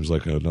Pennsylvania? It seems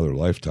like another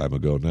lifetime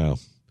ago now.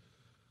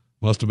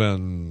 Must have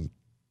been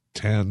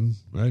 10,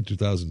 right?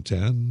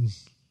 2010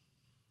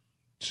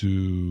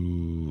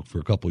 for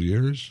a couple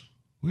years.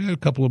 We had a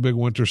couple of big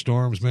winter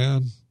storms,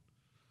 man.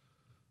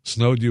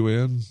 Snowed you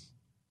in.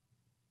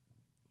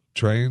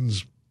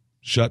 Trains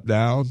shut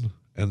down.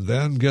 And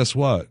then guess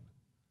what?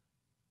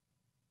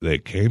 they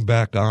came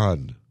back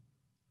on.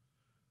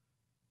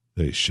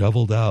 They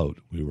shoveled out.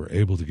 We were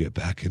able to get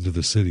back into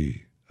the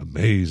city.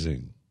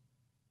 Amazing.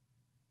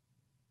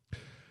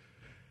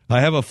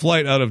 I have a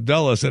flight out of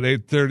Dulles at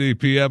 8:30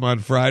 p.m. on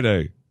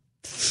Friday.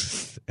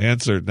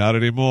 Answer, not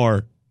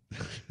anymore.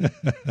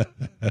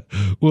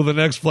 Will the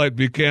next flight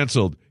be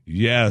canceled?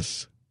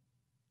 Yes.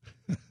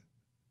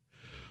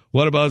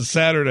 What about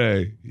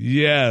Saturday?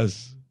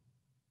 Yes.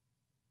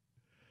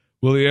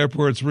 Will the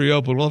airports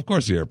reopen? Well, of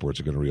course the airports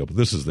are going to reopen.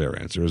 This is their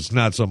answer. It's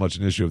not so much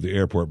an issue of the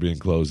airport being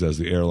closed as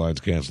the airlines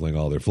canceling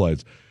all their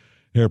flights.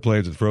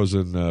 Airplanes and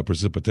frozen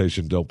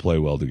precipitation don't play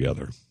well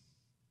together.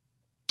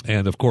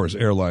 And, of course,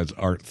 airlines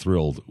aren't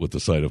thrilled with the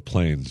sight of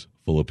planes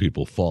full of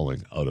people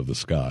falling out of the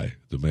sky.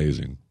 It's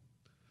amazing.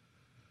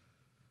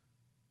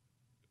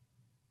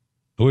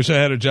 I wish I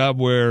had a job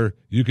where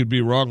you could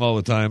be wrong all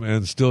the time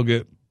and still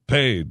get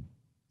paid.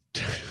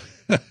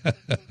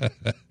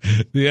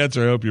 The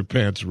answer, I hope your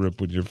pants rip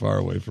when you're far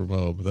away from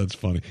home. That's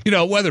funny. You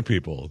know, weather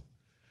people,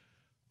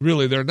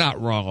 really, they're not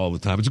wrong all the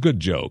time. It's a good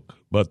joke,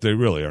 but they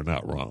really are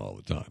not wrong all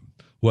the time.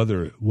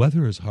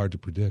 Weather is hard to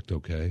predict,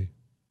 okay?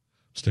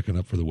 Sticking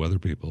up for the weather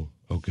people,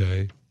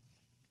 okay?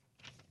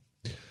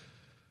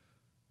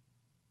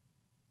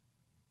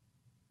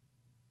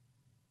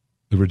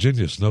 The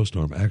Virginia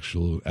Snowstorm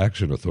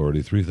Action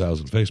Authority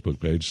 3000 Facebook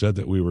page said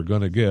that we were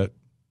going to get...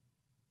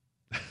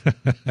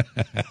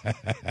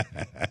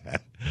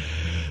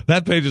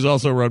 That page is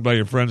also run by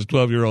your friend's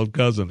 12-year-old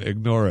cousin.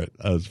 Ignore it.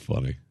 That's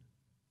funny.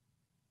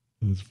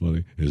 That's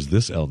funny. Is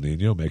this El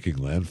Nino making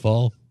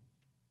landfall?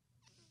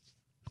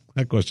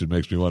 That question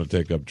makes me want to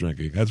take up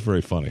drinking. That's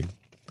very funny.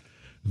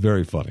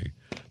 Very funny.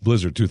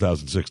 Blizzard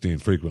 2016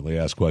 frequently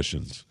asked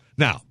questions.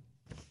 Now,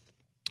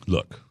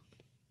 look,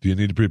 do you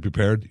need to be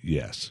prepared?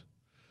 Yes.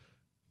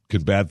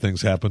 Can bad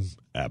things happen?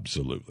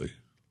 Absolutely.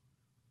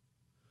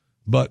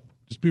 But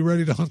just be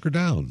ready to hunker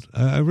down.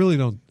 I really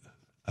don't.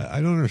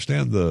 I don't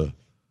understand the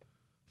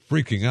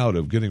freaking out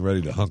of getting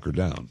ready to hunker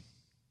down.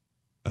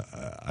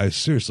 I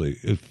seriously,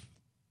 if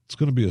it's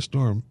going to be a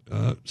storm,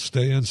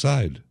 stay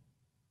inside.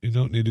 You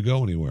don't need to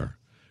go anywhere.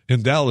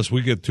 In Dallas,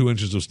 we get 2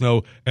 inches of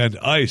snow and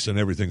ice, and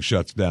everything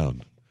shuts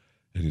down.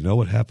 And you know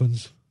what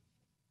happens?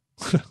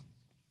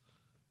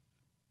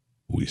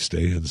 We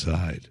stay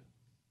inside.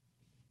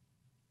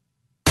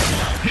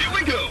 Here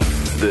we go.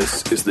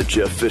 This is the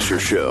Jeff Fisher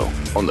Show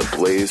on the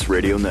Blaze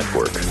Radio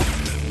Network.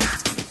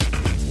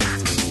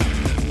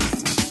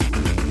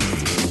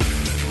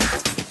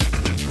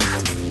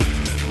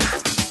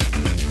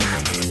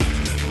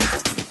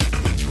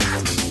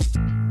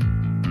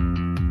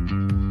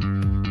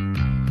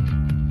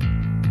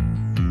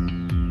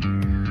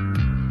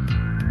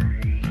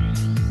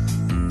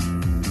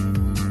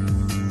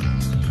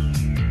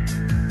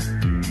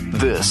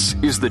 This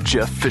is the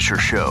Jeff Fisher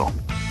Show.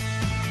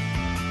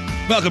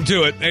 Welcome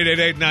to it.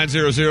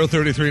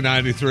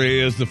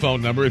 888-900-3393 is the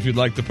phone number if you'd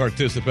like to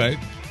participate.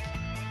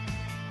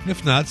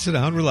 If not, sit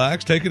down,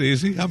 relax, take it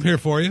easy. I'm here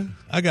for you.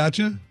 I got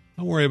you.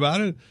 Don't worry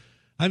about it.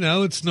 I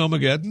know it's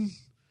Snowmageddon.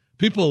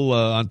 People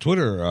on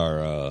Twitter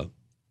are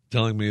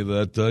telling me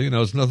that,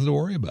 it's nothing to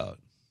worry about.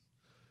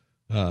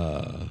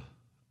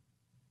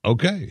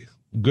 Okay.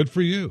 Good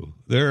for you.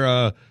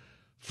 They're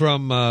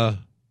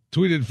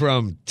tweeted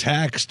from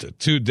taxed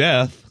to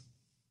death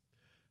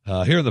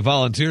here in the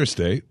volunteer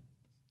state.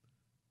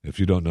 If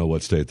you don't know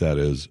what state that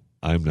is,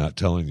 I'm not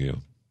telling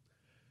you.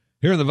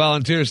 Here in the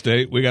volunteer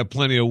state, we got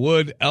plenty of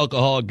wood,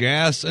 alcohol,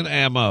 gas, and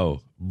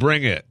ammo.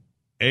 Bring it.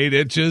 8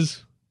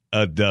 inches,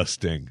 a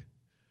dusting.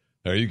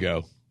 There you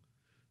go.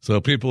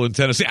 So people in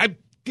Tennessee, I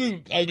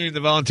mean the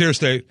volunteer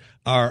state,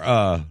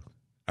 are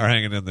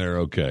hanging in there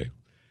okay.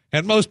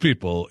 And most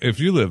people, if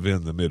you live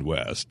in the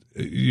Midwest,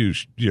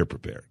 you're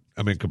prepared.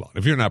 I mean, come on.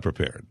 If you're not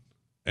prepared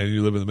and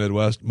you live in the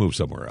Midwest, move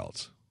somewhere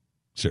else.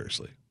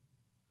 Seriously.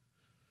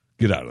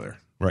 Get out of there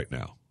right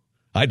now.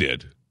 I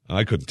did.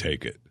 I couldn't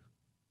take it.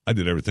 I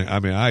did everything. I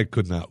mean, I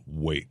could not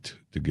wait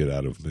to get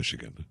out of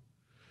Michigan.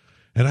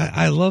 And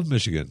I love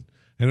Michigan.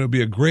 And it would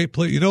be a great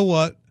place. You know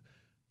what?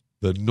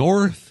 The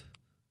North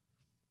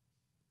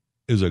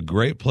is a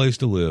great place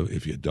to live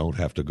if you don't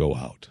have to go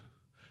out.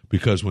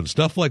 Because when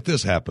stuff like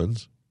this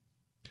happens,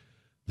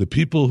 the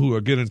people who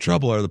are getting in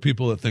trouble are the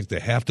people that think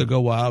they have to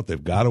go out,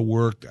 they've got to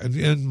work,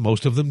 and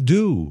most of them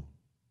do.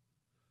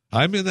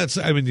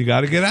 You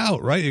got to get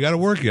out, right? You got to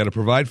work. You got to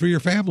provide for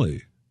your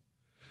family.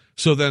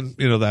 So then,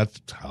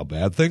 that's how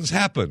bad things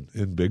happen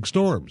in big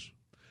storms.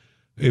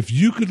 If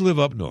you could live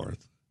up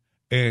north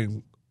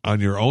and on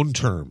your own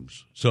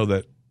terms, so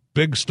that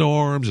big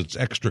storms, it's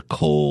extra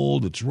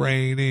cold, it's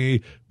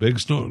rainy, big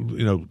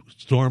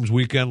storms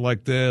weekend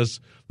like this,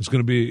 it's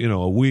going to be,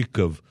 a week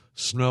of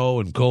snow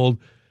and cold,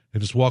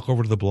 and just walk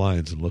over to the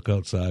blinds and look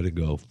outside and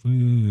go,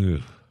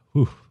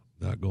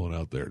 not going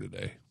out there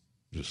today.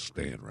 Just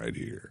staying right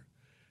here.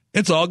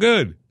 It's all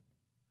good.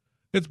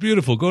 It's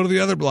beautiful. Go to the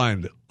other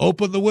blind.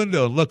 Open the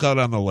window and look out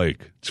on the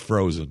lake. It's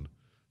frozen.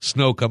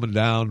 Snow coming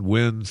down,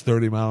 winds,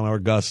 30-mile-an-hour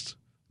gusts.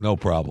 No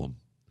problem.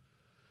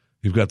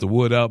 You've got the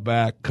wood out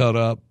back, cut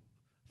up.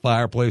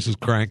 Fireplace is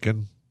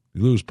cranking.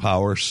 You lose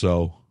power,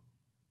 so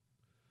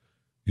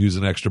use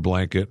an extra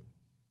blanket,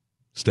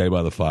 stay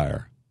by the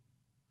fire.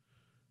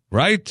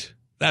 Right?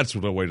 That's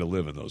the way to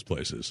live in those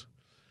places.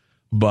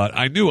 But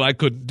I knew I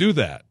couldn't do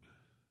that.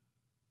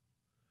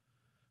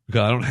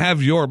 Because I don't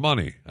have your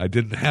money. I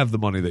didn't have the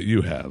money that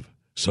you have.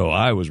 So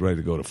I was ready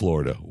to go to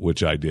Florida,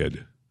 which I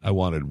did. I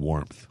wanted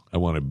warmth. I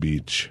wanted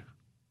beach.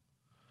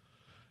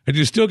 And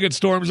you still get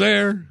storms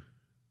there.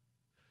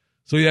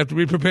 So you have to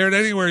be prepared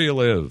anywhere you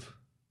live.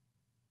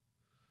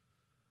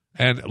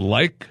 And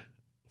like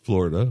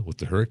Florida with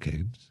the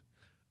hurricanes,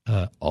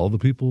 all the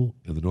people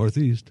in the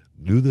Northeast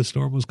knew this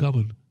storm was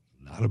coming.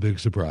 Not a big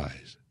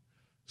surprise.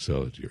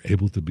 So you're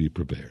able to be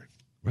prepared.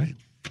 Right?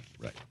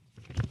 Right.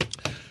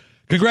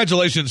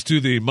 Congratulations to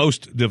the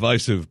most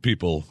divisive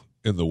people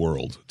in the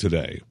world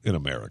today in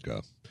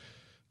America.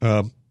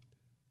 One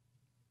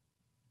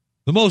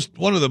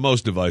of the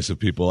most divisive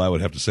people I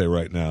would have to say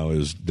right now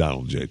is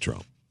Donald J.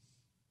 Trump.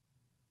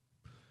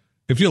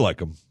 If you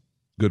like him,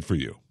 good for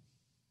you.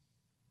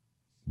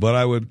 But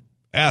I would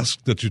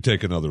ask that you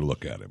take another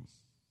look at him.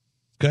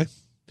 Okay?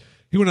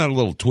 He went on a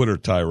little Twitter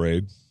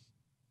tirade.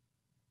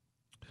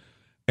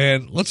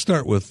 And let's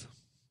start with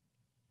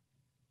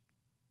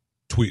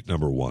tweet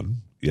number 1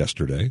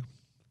 yesterday.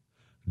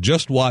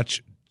 Just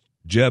watch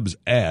Jeb's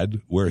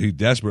ad where he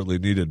desperately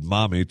needed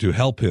mommy to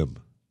help him.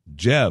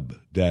 Jeb, ...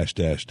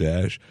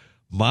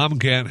 Mom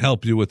can't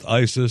help you with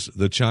ISIS,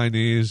 the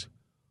Chinese,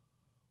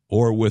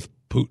 or with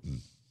Putin.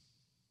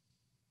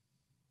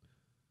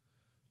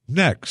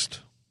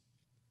 Next.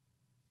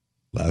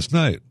 Last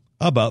night,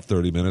 about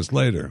 30 minutes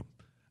later,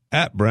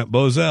 at Brent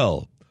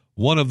Bozell,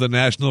 one of the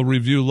National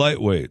Review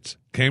lightweights,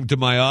 came to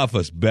my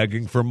office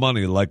begging for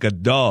money like a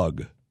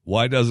dog.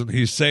 Why doesn't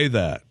he say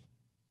that?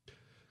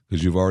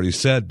 Because you've already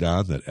said,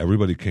 Don, that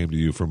everybody came to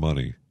you for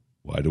money.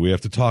 Why do we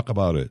have to talk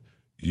about it?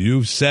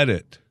 You've said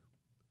it.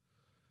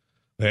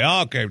 They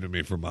all came to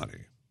me for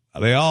money.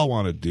 They all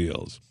wanted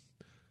deals.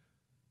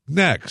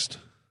 Next,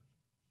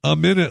 a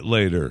minute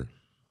later,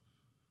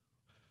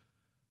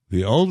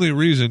 the only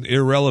reason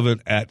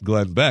irrelevant at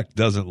Glenn Beck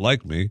doesn't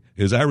like me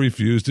is I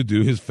refuse to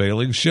do his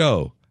failing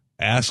show.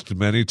 Asked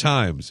many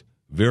times.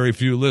 Very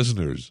few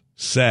listeners.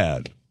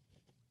 Sad.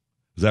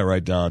 Is that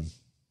right, Don?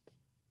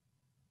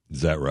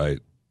 Is that right?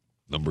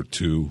 Number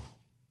 2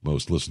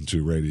 most listened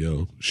to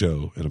radio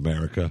show in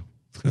America.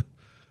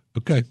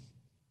 Okay.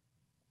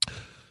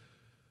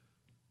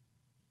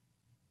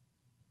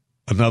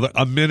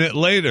 A minute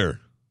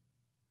later,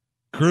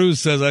 Cruz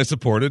says I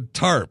supported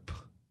TARP,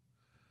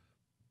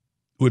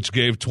 which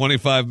gave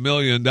 $25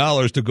 million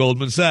to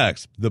Goldman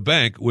Sachs, the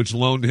bank which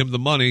loaned him the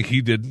money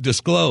he didn't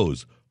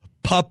disclose.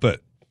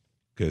 Puppet.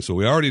 Okay, so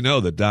we already know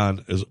that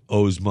Don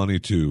owes money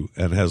to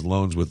and has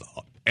loans with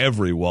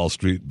every Wall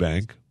Street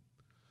bank.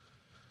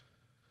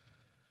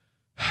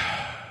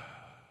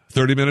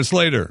 30 minutes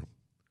later,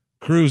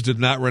 Cruz did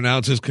not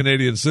renounce his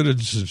Canadian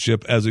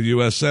citizenship as a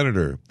U.S.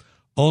 Senator.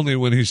 Only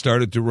when he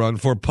started to run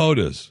for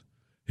POTUS,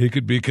 he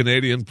could be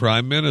Canadian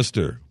Prime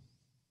Minister.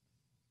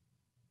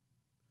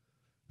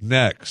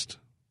 Next,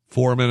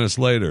 4 minutes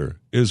later,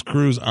 is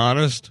Cruz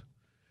honest?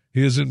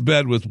 He is in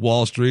bed with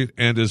Wall Street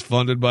and is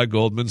funded by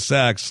Goldman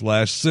Sachs /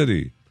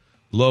 Citi.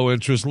 Low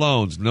interest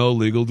loans, no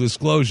legal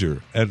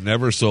disclosure, and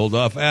never sold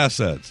off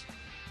assets.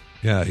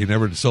 Yeah, he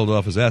never sold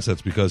off his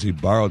assets because he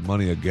borrowed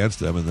money against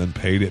them and then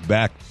paid it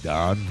back,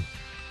 Don.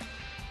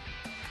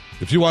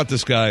 If you want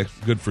this guy,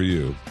 good for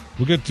you.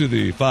 We'll get to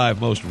the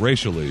 5 most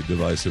racially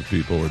divisive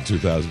people in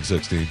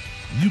 2016.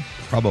 You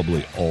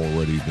probably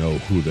already know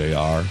who they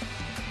are,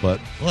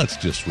 but let's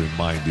just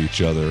remind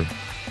each other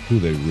who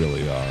they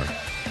really are.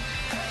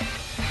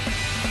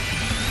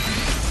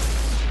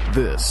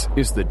 This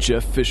is the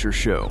Jeff Fisher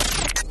Show,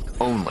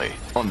 only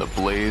on the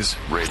Blaze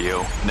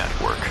Radio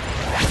Network.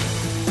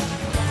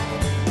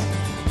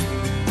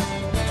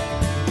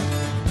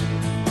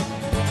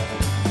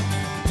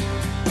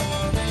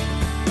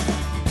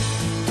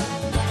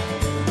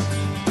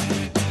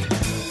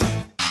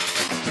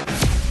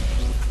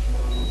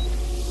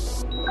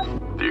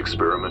 The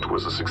experiment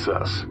was a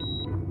success.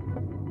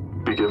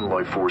 Begin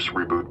Life Force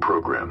Reboot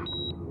Program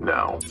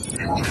now.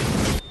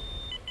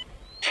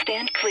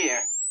 Stand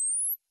clear.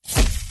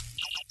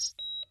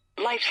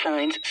 Life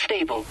signs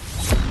stable.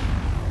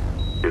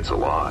 It's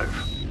alive.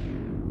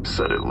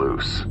 Set it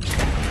loose.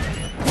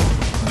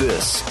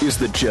 This is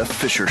the Jeff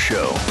Fisher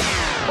Show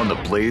on the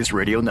Blaze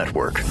Radio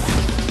Network.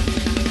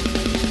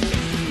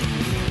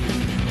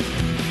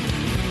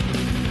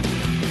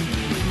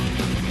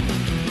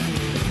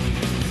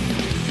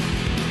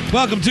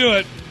 Welcome to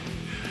it.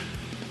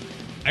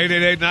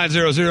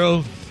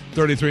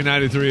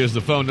 888-900-3393 is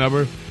the phone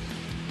number.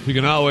 You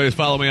can always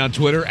follow me on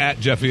Twitter at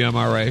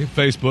JeffyMRA,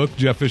 Facebook,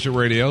 Jeff Fisher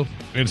Radio,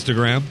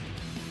 Instagram,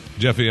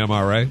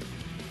 JeffyMRA.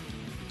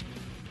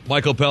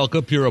 Michael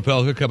Pelka, Puro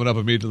Pelka, coming up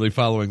immediately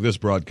following this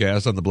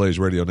broadcast on the Blaze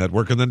Radio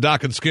Network. And then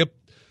Doc and Skip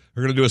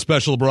are going to do a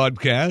special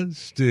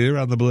broadcast here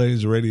on the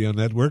Blaze Radio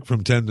Network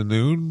from 10 to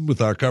noon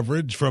with our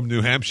coverage from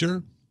New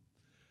Hampshire.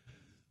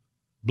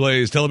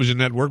 Blaze Television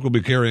Network will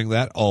be carrying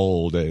that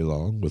all day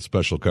long with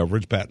special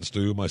coverage. Pat and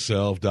Stu,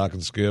 myself, Doc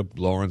and Skip,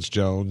 Lawrence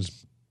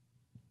Jones.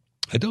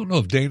 I don't know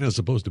if Dana's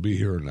supposed to be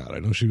here or not. I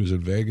know she was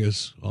in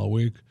Vegas all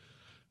week,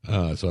 so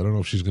I don't know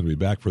if she's going to be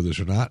back for this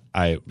or not.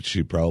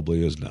 She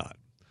probably is not.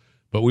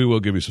 But we will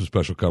give you some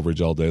special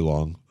coverage all day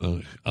long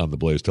on the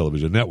Blaze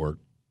Television Network.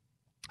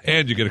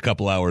 And you get a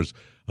couple hours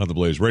on the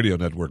Blaze Radio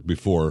Network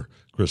before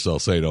Chris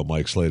Salcedo,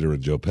 Mike Slater,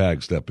 and Joe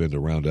Pag step in to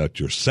round out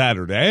your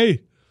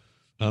Saturday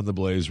on the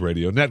Blaze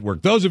Radio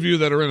Network. Those of you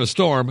that are in a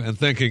storm and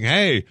thinking,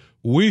 hey,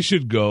 we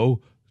should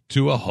go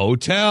to a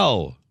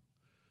hotel.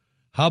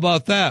 How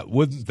about that?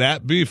 Wouldn't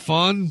that be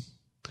fun?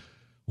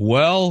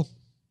 Well,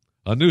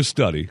 a new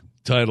study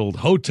titled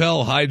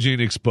Hotel Hygiene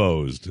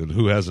Exposed, and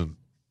who hasn't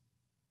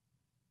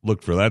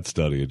looked for that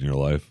study in your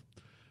life?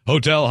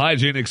 Hotel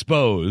Hygiene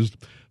Exposed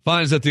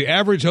finds that the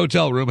average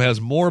hotel room has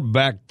more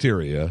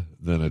bacteria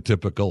than a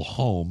typical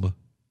home,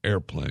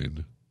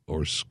 airplane,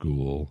 or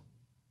school.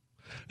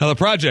 Now, the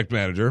project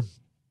manager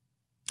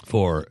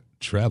for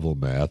Travel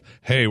Math,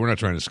 hey, we're not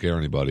trying to scare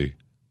anybody.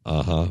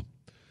 They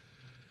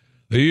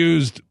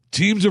used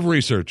teams of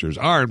researchers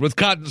armed with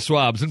cotton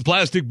swabs and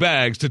plastic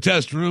bags to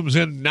test rooms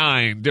in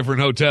 9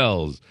 different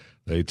hotels.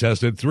 They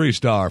tested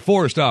 3-star,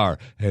 4-star,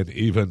 and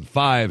even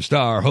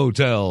 5-star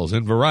hotels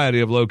in a variety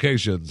of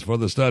locations for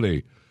the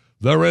study.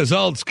 The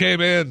results came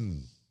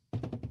in.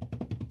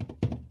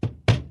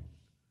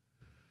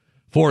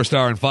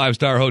 4-star and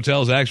 5-star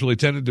hotels actually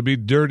tended to be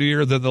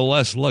dirtier than the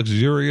less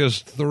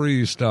luxurious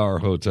 3-star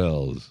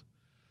hotels.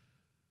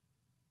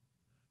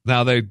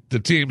 Now, the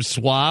team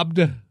swabbed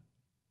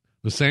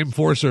the same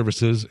 4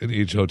 surfaces in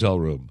each hotel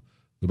room: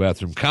 the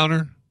bathroom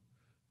counter,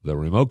 the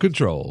remote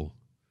control,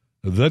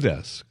 the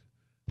desk,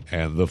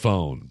 and the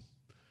phone.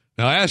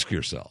 Now, ask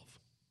yourself,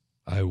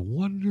 I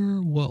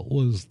wonder what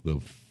was the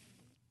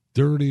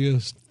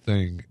dirtiest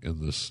thing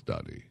in the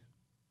study?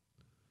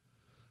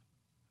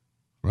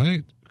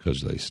 Right?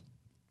 Because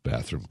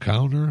bathroom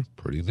counter,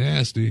 pretty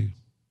nasty.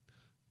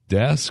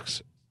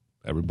 Desks,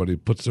 everybody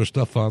puts their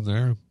stuff on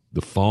there.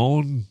 The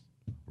phone,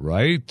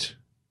 right?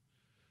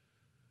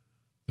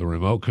 The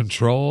remote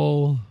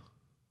control,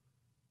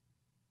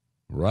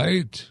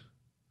 right?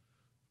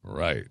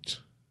 Right.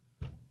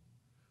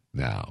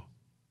 Now,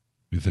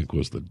 you think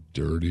was the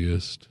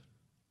dirtiest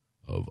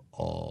of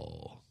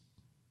all?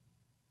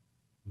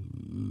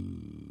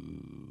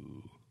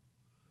 Ooh.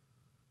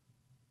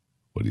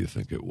 What do you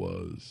think it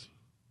was?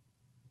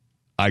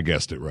 I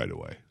guessed it right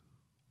away.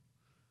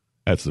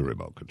 That's the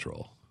remote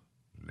control.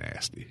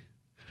 Nasty.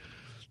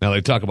 Now,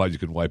 they talk about you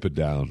can wipe it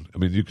down. I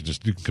mean, you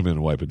can come in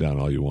and wipe it down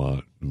all you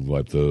want. And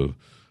wipe the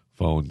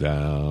phone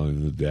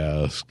down, the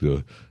desk,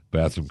 the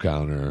bathroom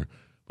counter.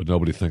 But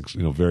nobody thinks,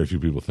 very few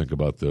people think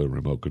about the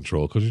remote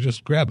control because you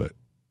just grab it.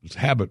 It's a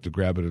habit to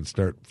grab it and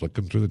start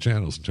flicking through the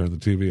channels and turn the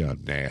TV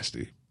on.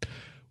 Nasty.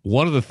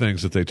 One of the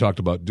things that they talked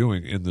about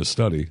doing in this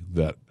study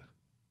that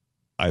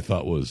I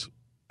thought was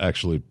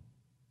actually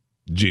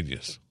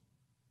genius,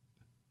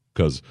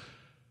 because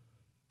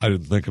I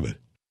didn't think of it.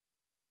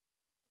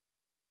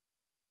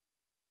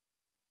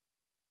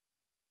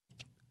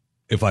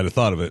 If I'd have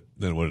thought of it,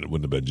 then it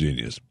wouldn't have been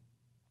genius.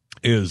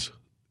 Is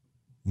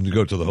when you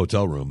go to the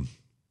hotel room,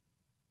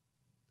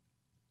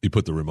 you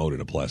put the remote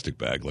in a plastic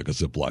bag, like a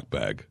Ziploc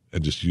bag,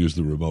 and just use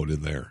the remote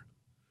in there.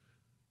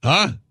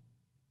 Huh?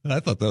 I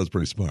thought that was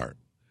pretty smart.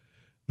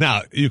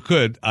 Now, you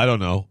could, I don't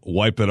know,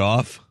 wipe it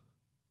off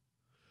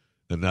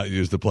and not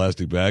use the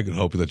plastic bag and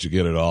hope that you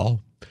get it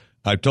all.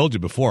 I told you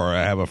before,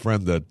 I have a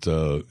friend that,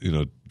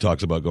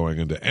 talks about going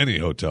into any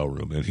hotel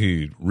room, and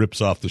he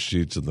rips off the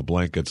sheets and the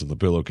blankets and the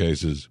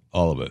pillowcases,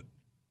 all of it.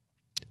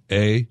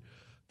 A,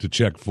 to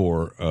check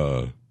for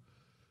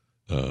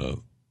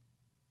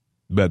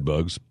bed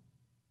bugs,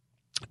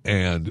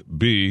 and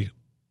B,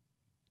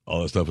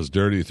 all that stuff is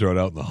dirty, throw it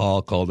out in the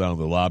hall, call down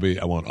the lobby,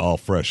 I want all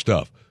fresh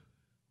stuff.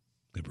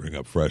 They bring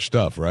up fresh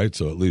stuff, right?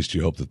 So at least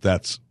you hope that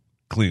that's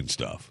clean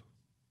stuff,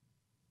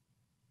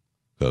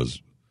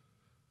 because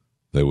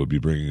they would be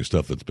bringing you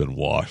stuff that's been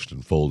washed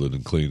and folded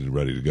and cleaned and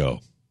ready to go,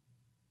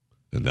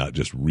 and not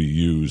just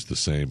reuse the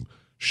same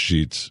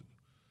sheets,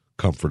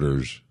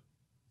 comforters,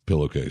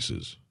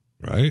 pillowcases,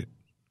 right?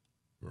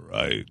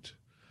 Right.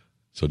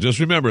 So just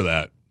remember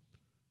that.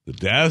 The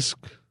desk,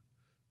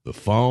 the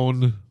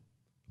phone,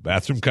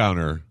 bathroom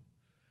counter,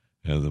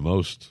 and the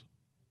most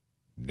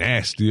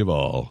nasty of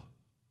all,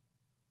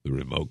 the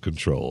remote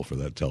control for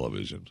that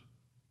television.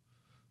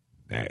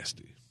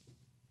 Nasty.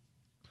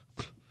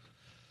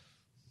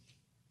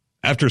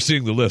 After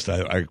seeing the list,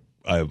 I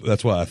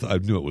that's why I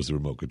knew it was the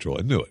remote control.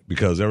 I knew it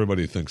because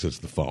everybody thinks it's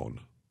the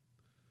phone,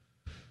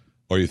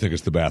 or you think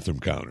it's the bathroom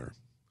counter,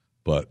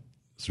 but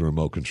it's the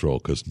remote control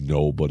because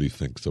nobody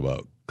thinks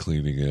about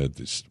cleaning it.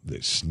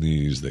 They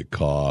sneeze, they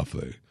cough,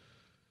 they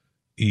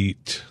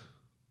eat,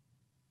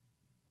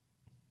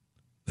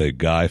 they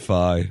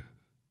guy-fi,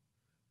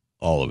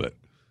 all of it,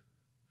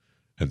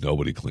 and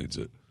nobody cleans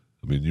it.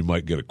 I mean, you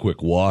might get a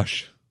quick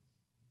wash.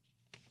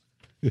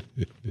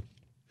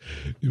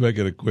 You might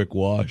get a quick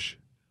wash,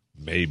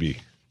 maybe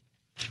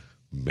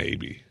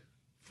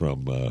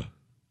from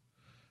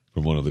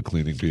one of the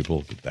cleaning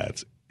people, but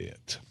that's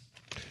it.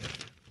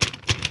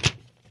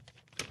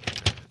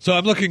 So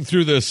I'm looking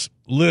through this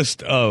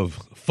list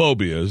of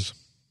phobias,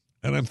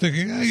 and I'm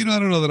thinking, I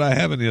don't know that I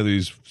have any of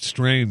these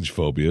strange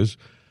phobias.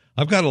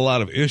 I've got a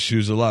lot of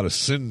issues, a lot of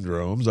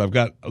syndromes.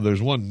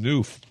 There's one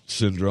new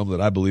syndrome that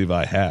I believe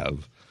I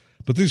have.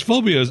 But these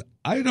phobias,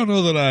 I don't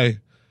know that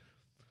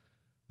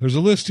there's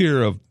a list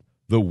here of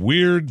the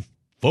weird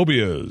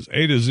phobias,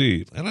 A to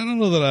Z, and I don't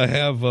know that I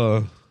have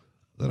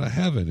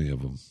any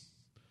of them.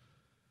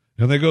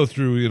 And they go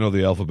through,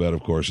 the alphabet,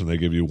 of course, and they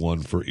give you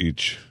one for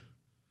each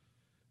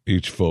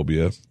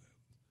phobia.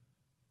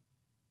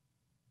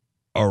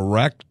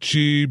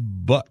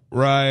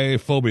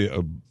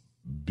 Arachibutryphobia,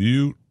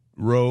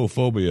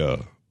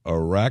 butyrophobia,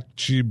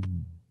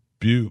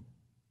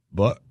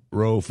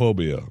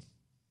 arachibutryphobia.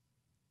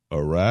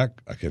 I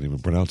can't even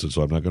pronounce it,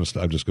 so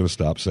I'm just going to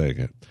stop saying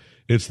it.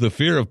 It's the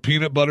fear of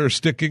peanut butter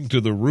sticking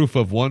to the roof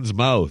of one's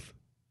mouth.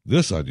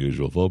 This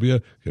unusual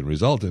phobia can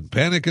result in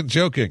panic and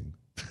choking.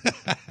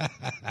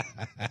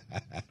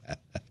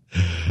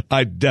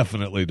 I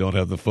definitely don't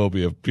have the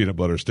phobia of peanut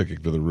butter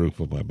sticking to the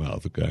roof of my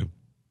mouth, okay?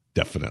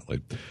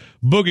 Definitely.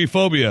 Boogie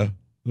phobia,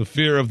 the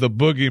fear of the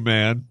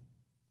boogeyman.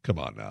 Come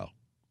on now.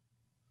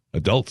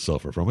 Adults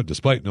suffer from it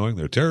despite knowing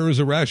their terror is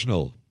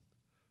irrational.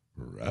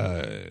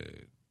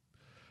 Right.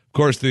 Of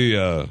course,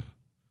 the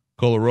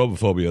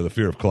colorobophobia, the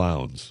fear of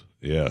clowns.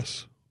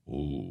 Yes.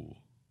 Ooh.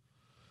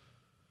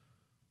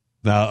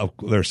 Now,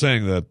 they're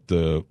saying that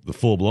the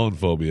full-blown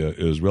phobia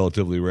is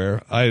relatively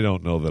rare. I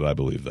don't know that I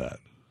believe that.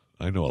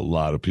 I know a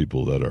lot of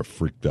people that are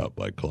freaked out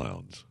by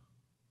clowns.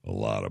 A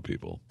lot of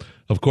people.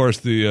 Of course,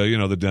 the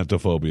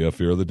dentophobia,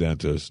 fear of the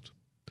dentist.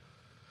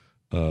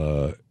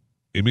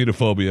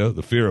 Emetophobia,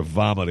 the fear of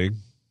vomiting.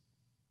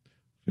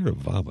 Fear of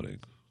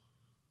vomiting.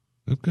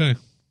 Okay,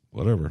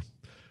 whatever.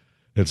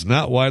 It's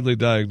not widely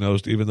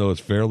diagnosed, even though it's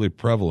fairly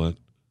prevalent.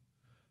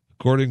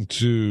 According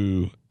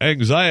to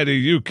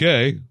Anxiety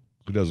UK,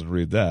 who doesn't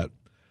read that,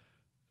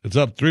 it's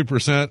up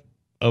 3%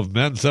 of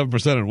men,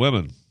 7% in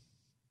women.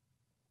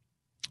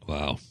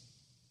 Wow.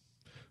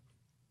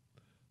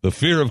 The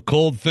fear of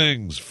cold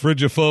things,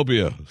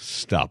 frigophobia.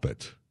 Stop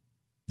it.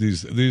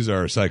 These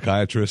are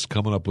psychiatrists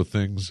coming up with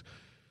things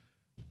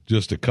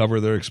just to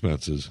cover their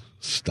expenses.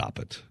 Stop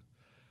it.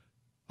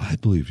 I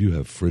believe you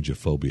have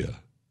frigophobia.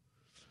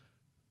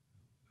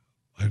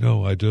 I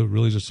know, I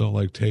really just don't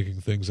like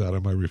taking things out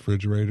of my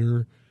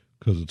refrigerator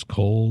because it's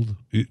cold.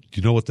 Do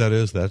you know what that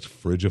is? That's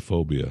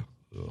frigophobia.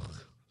 Ugh,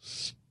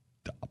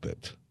 stop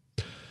it.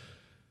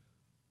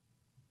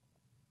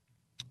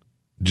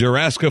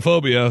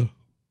 Jurassicophobia.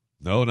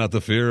 No, not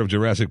the fear of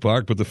Jurassic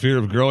Park, but the fear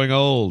of growing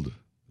old.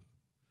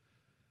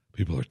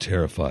 People are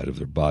terrified of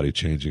their body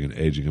changing and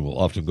aging and will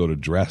often go to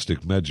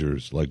drastic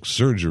measures like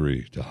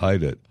surgery to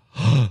hide it.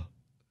 No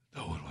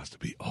one wants to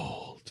be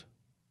old.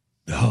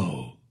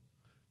 No.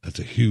 That's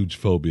a huge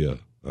phobia.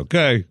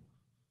 Okay.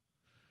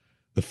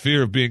 The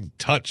fear of being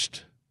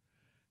touched.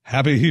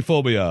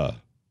 Happy-phobia.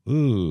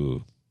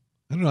 Ooh.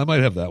 I don't know. I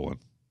might have that one.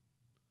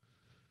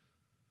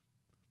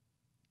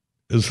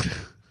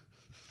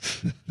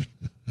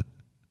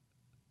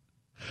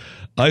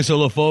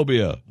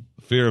 Isolophobia.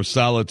 Fear of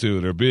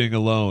solitude or being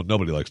alone.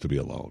 Nobody likes to be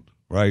alone,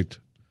 right?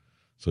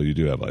 So you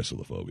do have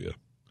isolophobia.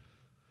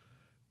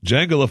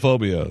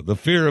 Jangulophobia. The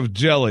fear of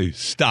jelly.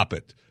 Stop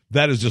it.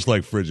 That is just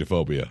like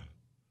frigophobia.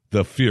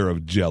 The fear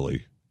of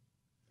jelly.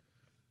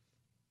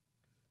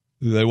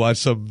 They watch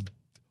some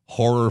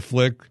horror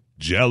flick,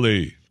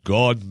 Jelly,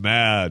 gone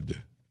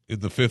mad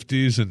in the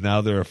 50s, and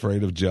now they're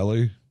afraid of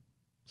jelly?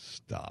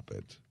 Stop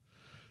it.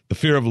 The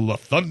fear of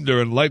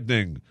thunder and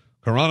lightning,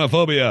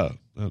 Coronophobia.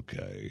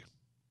 Okay.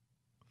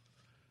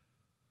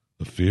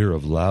 The fear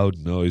of loud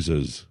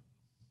noises,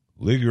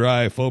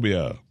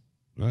 Ligriophobia.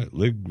 Right?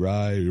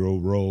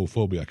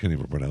 Ligriophobia. I can't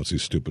even pronounce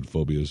these stupid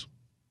phobias.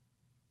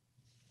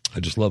 I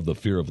just love the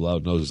fear of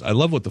loud noises. I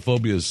love what the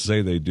phobias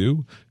say they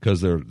do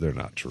because they're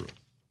not true.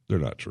 They're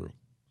not true.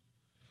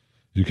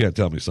 You can't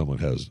tell me someone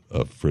has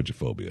a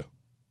frigophobia.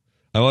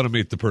 I want to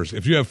meet the person.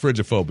 If you have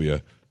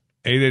frigophobia,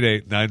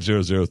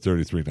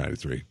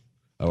 888-900-3393.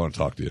 I want to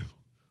talk to you.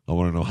 I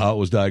want to know how it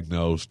was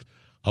diagnosed.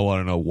 I want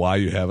to know why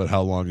you have it,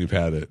 how long you've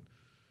had it.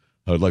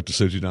 I would like to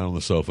sit you down on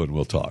the sofa and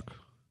we'll talk.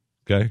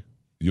 Okay?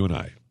 You and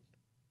I.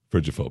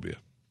 Frigophobia.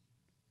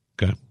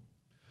 Okay?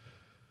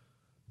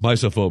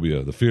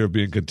 Mysophobia, the fear of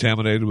being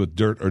contaminated with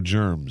dirt or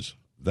germs.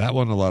 That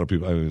one, a lot of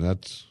people, I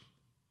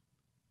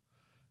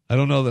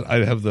don't know that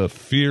I have the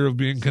fear of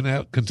being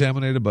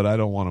contaminated, but I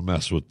don't want to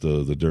mess with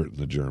the dirt and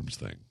the germs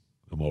thing.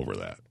 I'm over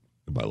that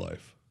in my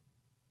life.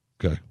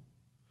 Okay?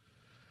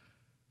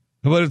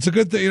 But it's a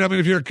good thing.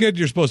 If you're a kid,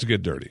 you're supposed to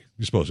get dirty.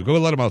 You're supposed to go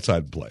let them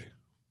outside and play.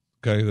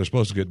 Okay? They're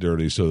supposed to get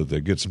dirty so that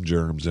they get some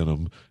germs in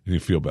them and you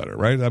feel better,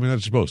 right? That's what you're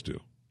supposed to.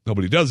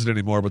 Nobody does it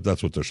anymore, but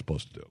that's what they're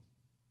supposed to do.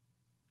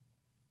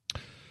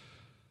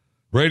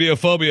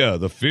 Radiophobia,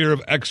 the fear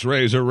of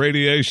X-rays or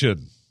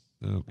radiation.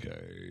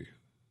 Okay.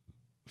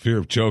 Fear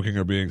of choking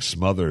or being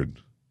smothered.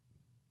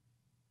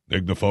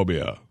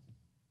 Ignophobia.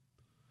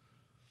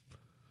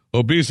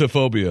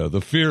 Obesophobia,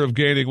 the fear of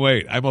gaining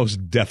weight. I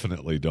most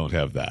definitely don't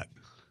have that.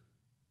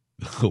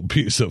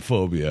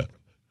 Obesophobia.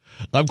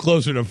 I'm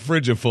closer to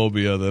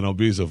frigophobia than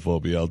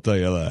obesophobia, I'll tell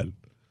you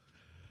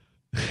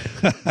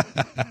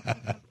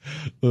that.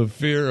 The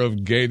fear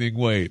of gaining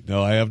weight.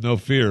 No, I have no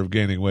fear of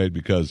gaining weight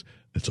because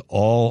it's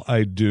all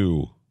I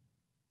do.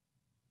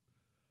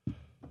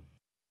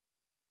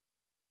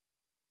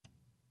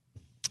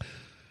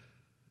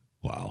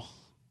 Wow.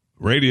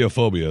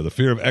 Radiophobia, the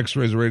fear of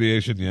X-rays or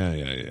radiation.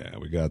 Yeah,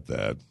 we got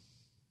that.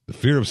 The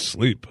fear of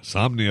sleep,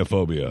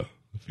 somniophobia.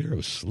 The fear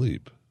of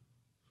sleep.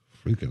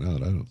 Freaking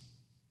out, I don't.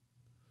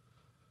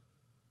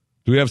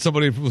 Do we have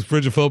somebody with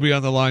frigophobia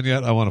on the line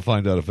yet? I want to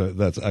find out if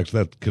that's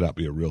actually, that cannot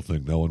be a real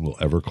thing. No one will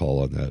ever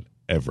call on that,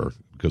 ever,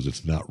 because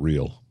it's not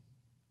real.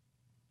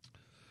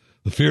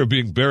 The fear of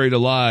being buried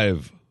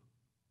alive.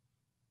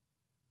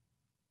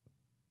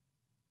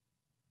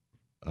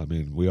 I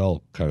mean, we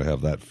all kind of have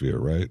that fear,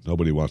 right?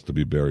 Nobody wants to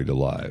be buried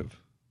alive.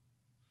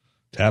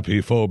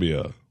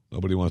 Tapiophobia.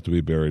 Nobody wants to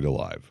be buried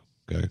alive,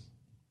 okay?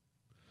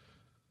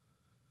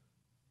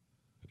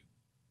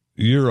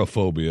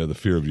 Urophobia, the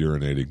fear of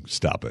urinating.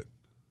 Stop it.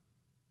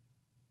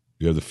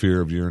 You have the fear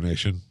of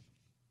urination?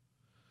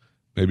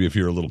 Maybe if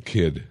you're a little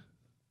kid,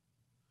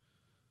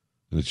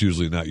 and it's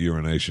usually not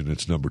urination,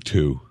 it's number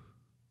 2.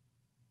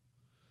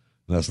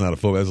 And that's not a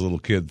phobia. That's a little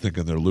kid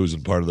thinking they're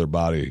losing part of their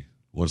body.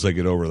 Once they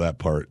get over that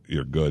part,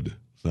 you're good.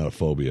 It's not a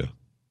phobia.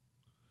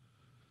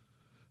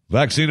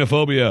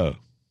 Vaccinophobia,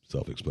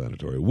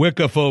 self-explanatory.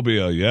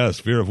 Wiccaphobia, yes.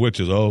 Fear of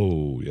witches.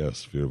 Oh,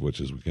 yes, fear of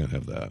witches. We can't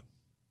have that.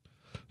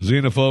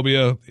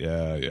 Xenophobia,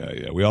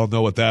 yeah. We all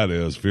know what that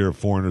is. Fear of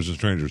foreigners and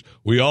strangers.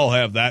 We all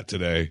have that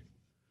today.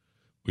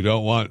 We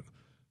don't want,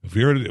 if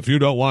you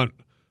don't want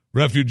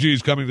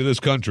refugees coming to this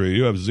country,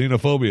 you have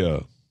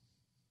xenophobia.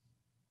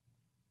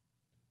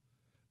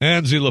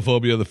 And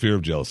xenophobia, the fear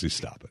of jealousy.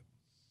 Stop it.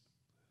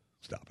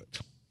 Stop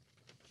it.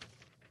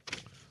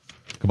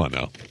 Come on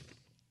now.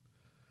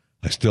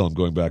 I still am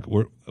going back.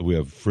 We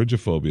have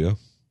frigophobia,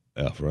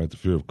 F, right? The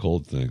fear of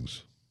cold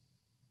things.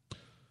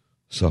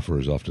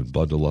 Sufferers often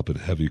bundle up in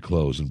heavy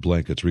clothes and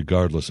blankets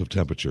regardless of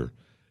temperature.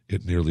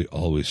 It nearly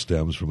always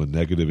stems from a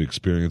negative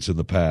experience in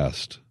the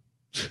past.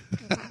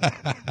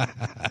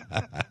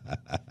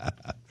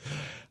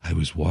 I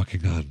was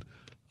walking on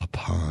a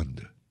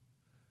pond,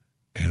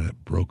 and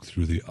it broke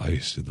through the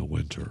ice in the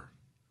winter.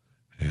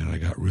 And I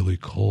got really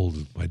cold,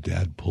 and my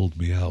dad pulled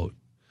me out.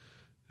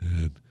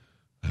 And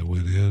I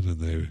went in, and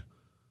they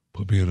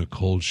put me in a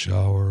cold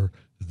shower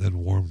and then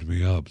warmed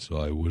me up so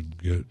I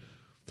wouldn't get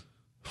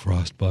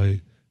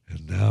frostbite.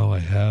 And now I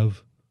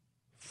have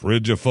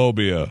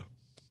frigophobia.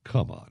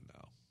 Come on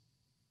now.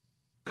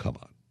 Come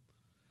on.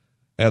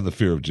 And the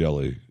fear of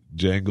jelly.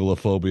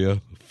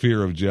 Jangolophobia,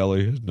 fear of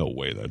jelly. There's no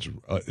way that's...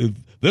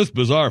 this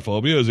bizarre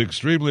phobia is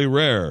extremely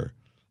rare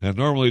and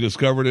normally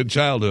discovered in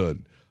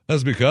childhood.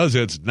 That's because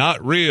it's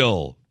not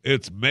real.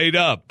 It's made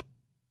up.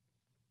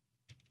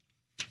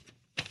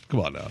 Come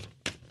on now.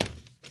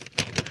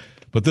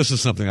 But this is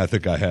something I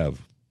think I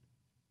have.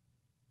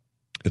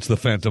 It's the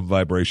phantom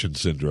vibration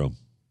syndrome.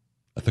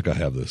 I think I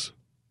have this.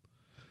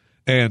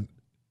 And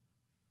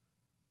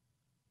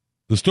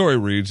the story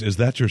reads, is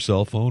that your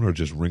cell phone or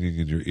just ringing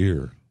in your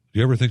ear? Do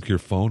you ever think your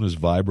phone is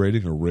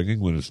vibrating or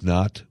ringing when it's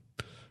not?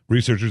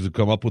 Researchers have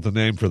come up with a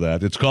name for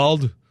that. It's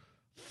called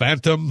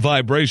phantom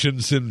vibration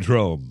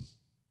syndrome.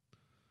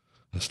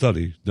 A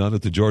study done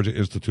at the Georgia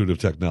Institute of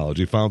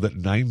Technology found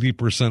that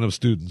 90% of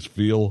students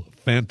feel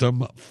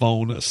phantom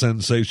phone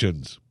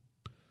sensations.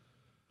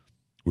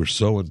 We're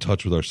so in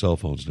touch with our cell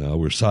phones now.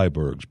 We're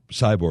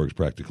cyborgs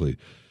practically.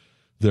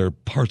 They're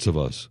parts of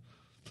us.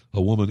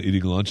 A woman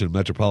eating lunch at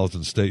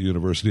Metropolitan State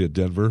University at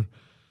Denver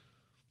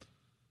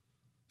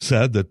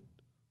said that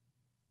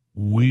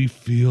we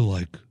feel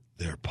like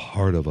they're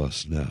part of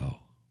us now.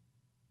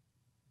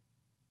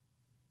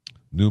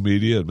 New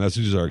media and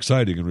messages are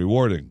exciting and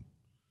rewarding.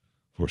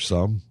 For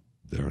some,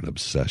 they're an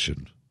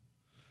obsession.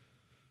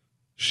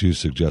 She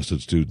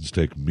suggested students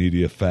take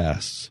media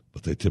fasts,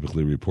 but they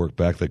typically report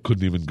back they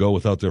couldn't even go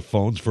without their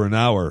phones for an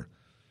hour.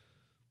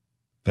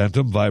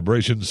 Phantom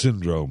vibration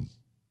syndrome.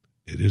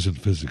 It isn't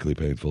physically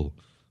painful,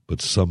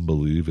 but some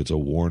believe it's a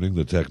warning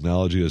that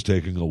technology is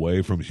taking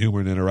away from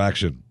human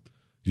interaction.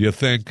 You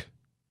think?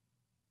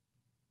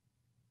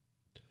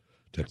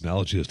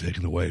 Technology is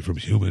taken away from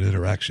human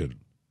interaction.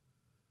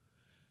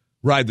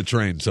 Ride the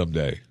train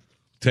someday.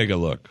 Take a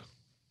look.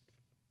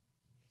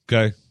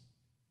 Okay?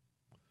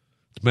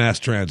 It's mass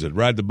transit.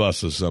 Ride the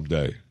buses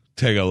someday.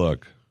 Take a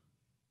look.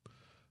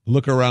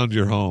 Look around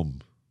your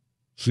home.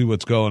 See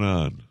what's going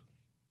on.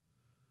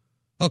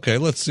 Okay,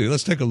 let's see.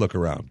 Let's take a look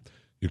around.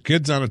 Your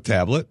kid's on a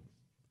tablet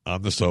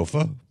on the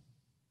sofa.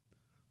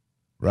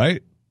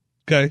 Right?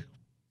 Okay.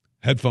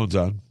 Headphones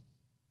on.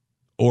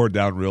 Or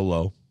down real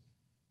low.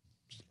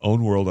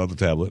 Own world on the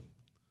tablet.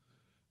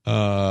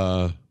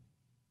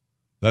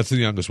 That's the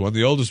youngest one.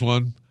 The oldest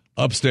one,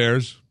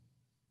 upstairs,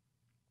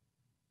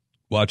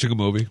 watching a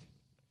movie.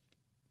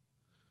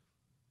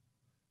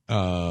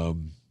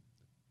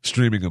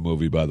 Streaming a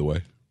movie, by the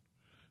way.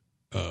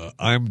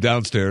 I'm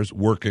downstairs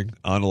working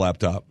on a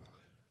laptop,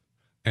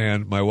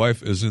 and my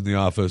wife is in the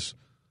office.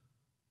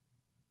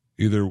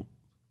 Either,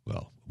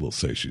 well, we'll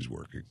say she's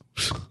working.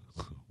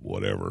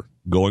 Whatever.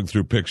 Going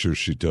through pictures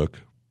she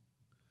took.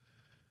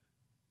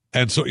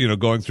 And so,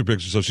 going through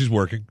pictures. So she's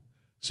working.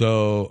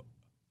 So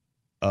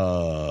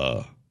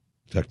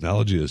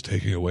technology is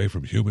taking away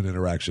from human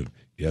interaction.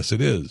 Yes, it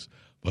is.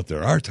 But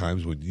there are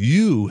times when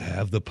you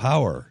have the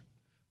power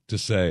to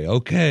say,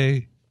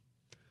 okay,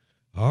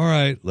 all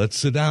right, let's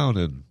sit down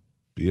and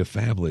be a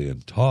family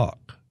and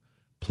talk,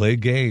 play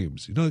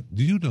games. Do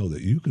you know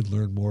that you can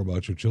learn more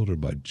about your children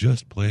by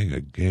just playing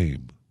a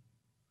game?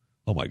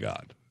 Oh, my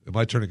God. Am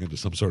I turning into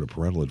some sort of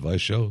parental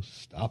advice show?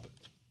 Stop it.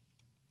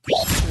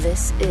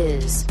 This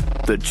is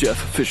The Jeff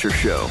Fisher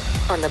Show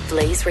on the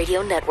Blaze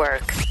Radio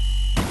Network.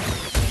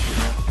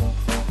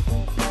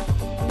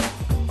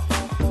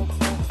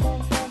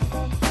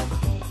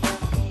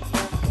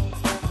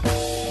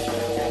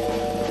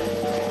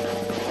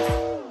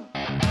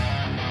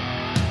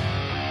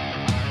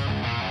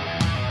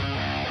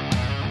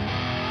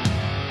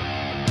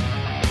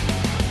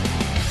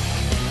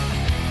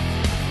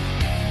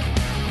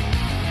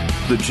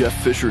 The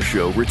Jeff Fisher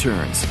Show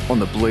returns on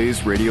the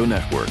Blaze Radio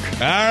Network.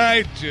 All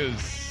right, you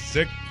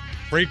sick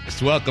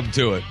freaks, welcome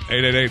to it.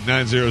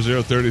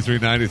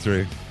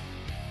 888-900-3393.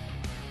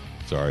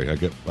 Sorry,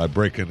 I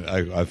break in.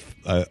 I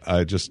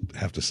just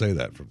have to say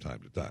that from time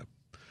to time.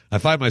 I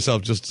find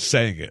myself just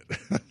saying it.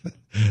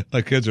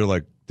 My kids are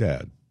like,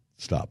 Dad,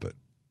 stop it.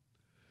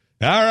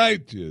 All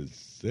right, you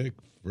sick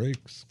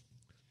freaks.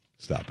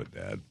 Stop it,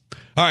 Dad.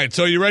 All right,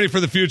 so you ready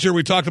for the future?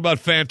 We talked about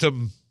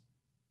phantom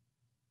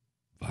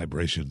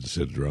vibration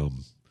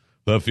syndrome.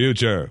 The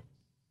future.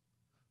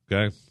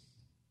 Okay?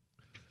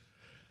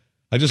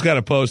 I just got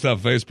a post on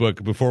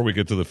Facebook before we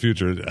get to the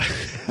future.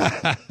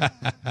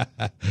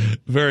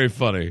 Very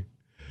funny.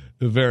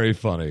 Very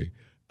funny.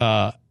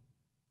 One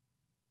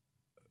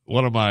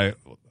of my,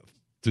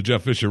 to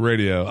Jeff Fisher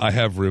Radio, I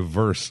have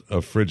reverse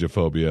of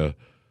frigophobia.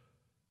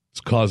 It's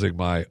causing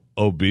my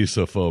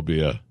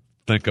obesophobia.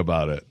 Think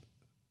about it.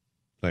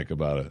 Think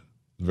about it.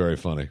 Very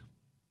funny.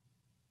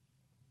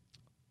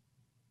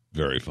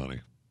 Very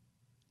funny.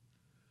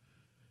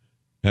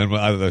 And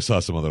I saw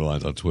some other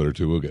lines on Twitter,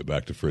 too. We'll get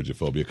back to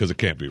frigophobia because it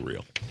can't be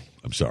real.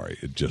 I'm sorry.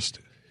 It just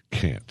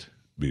can't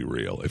be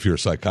real. If you're a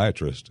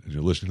psychiatrist and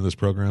you're listening to this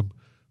program,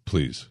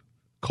 please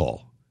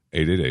call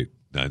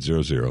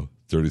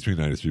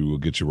 888-900-3393. We'll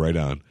get you right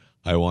on.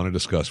 I want to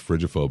discuss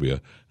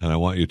frigophobia, and I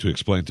want you to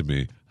explain to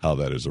me how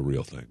that is a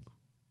real thing.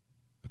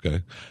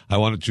 Okay? I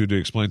wanted you to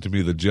explain to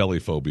me the jelly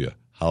phobia,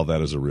 how that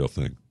is a real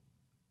thing.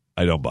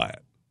 I don't buy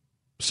it.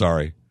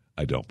 Sorry.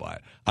 I don't buy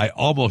it. I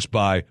almost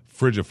buy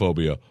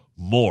frigophobia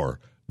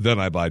more than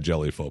I buy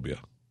jellyphobia.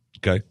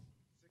 Okay?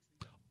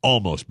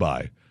 Almost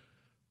buy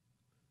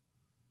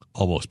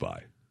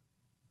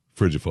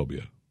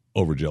frigophobia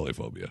over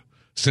jellyphobia.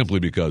 Simply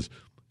because,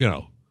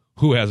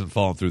 who hasn't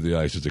fallen through the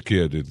ice as a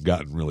kid and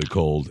gotten really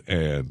cold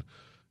and,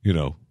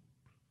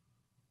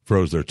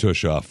 froze their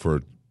tush off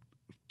for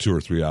 2 or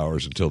 3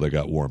 hours until they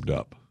got warmed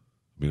up?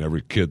 I mean,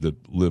 every kid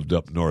that lived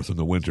up north in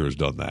the winter has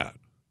done that.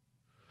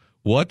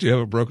 What? You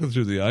haven't broken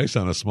through the ice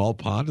on a small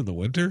pond in the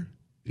winter?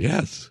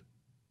 Yes.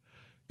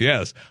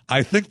 Yes.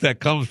 I think that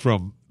comes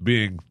from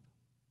being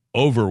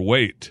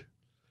overweight.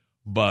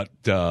 But,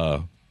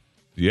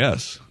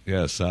 yes,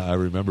 I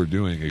remember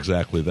doing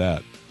exactly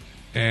that.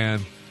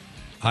 And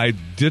I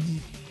didn't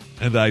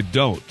and I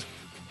don't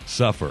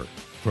suffer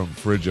from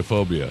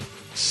frigophobia.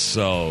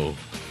 So,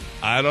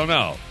 I don't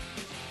know.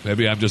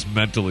 Maybe I'm just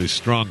mentally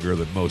stronger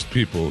than most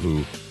people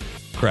who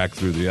crack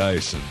through the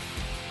ice and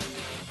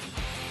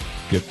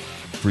get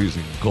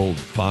freezing cold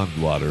pond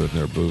water in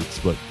their boots,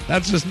 but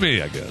that's just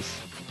me, I guess.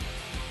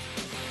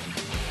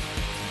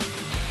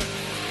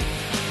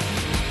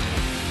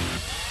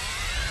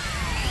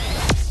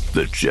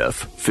 The Jeff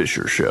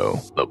Fisher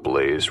Show, the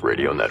Blaze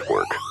Radio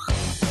Network.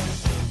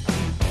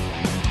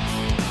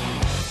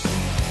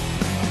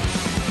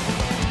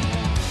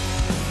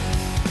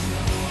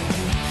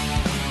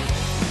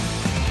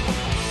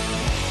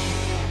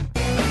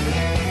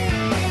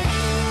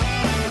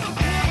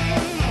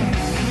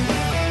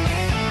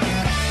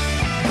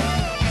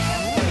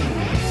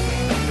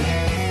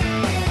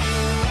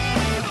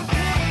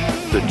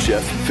 The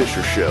Jeff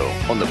Fisher Show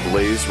on the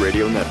Blaze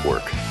Radio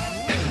Network.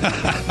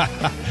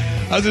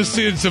 I was just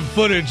seeing some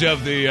footage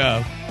of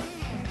the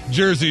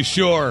Jersey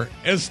Shore.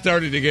 It's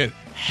starting to get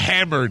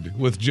hammered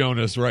with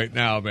Jonas right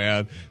now,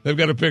 man. They've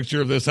got a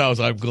picture of this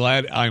house. I'm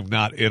glad I'm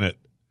not in it.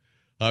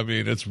 I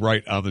mean, it's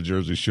right on the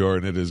Jersey Shore,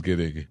 and it is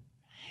getting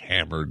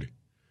hammered.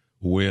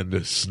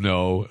 Wind,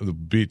 snow, the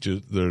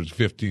beaches. There's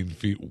 15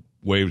 feet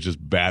waves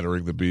just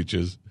battering the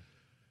beaches.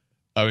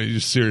 I mean, you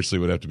seriously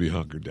would have to be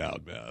hunkered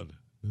down, man.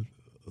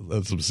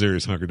 That's some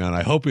serious hunker down.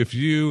 I hope if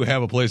you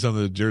have a place on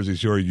the Jersey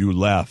Shore, you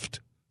left.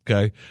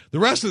 Okay? The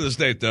rest of the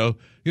state, though,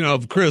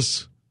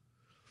 Chris,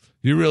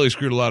 you really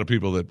screwed a lot of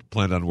people that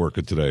planned on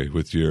working today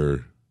with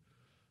your,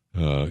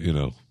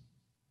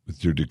 with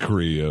your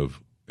decree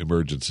of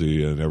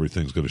emergency and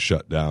everything's going to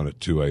shut down at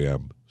 2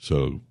 a.m.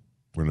 So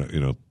we're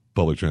not,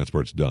 public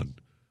transport's done.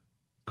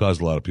 Caused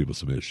a lot of people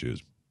some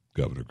issues,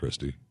 Governor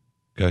Christie.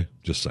 Okay?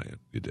 Just saying.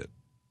 You did.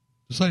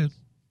 Just saying.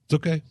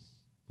 It's okay.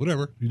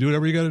 Whatever. You do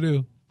whatever you got to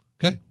do.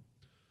 Okay.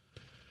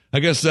 I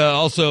guess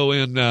also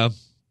in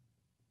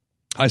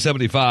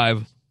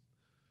I-75,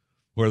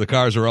 where the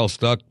cars are all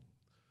stuck,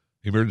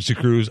 emergency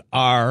crews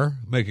are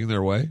making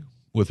their way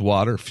with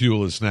water,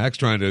 fuel, and snacks,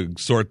 trying to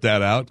sort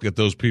that out, get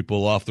those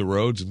people off the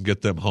roads and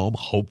get them home,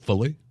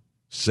 hopefully,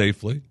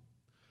 safely.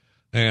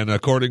 And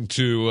according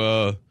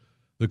to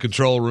the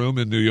control room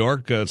in New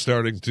York, it's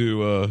starting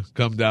to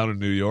come down in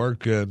New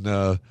York,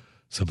 and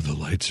some of the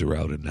lights are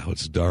out, and now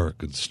it's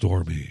dark and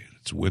stormy, and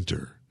it's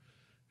winter.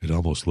 It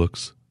almost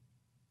looks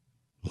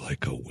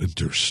like a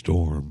winter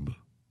storm.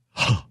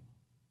 Huh.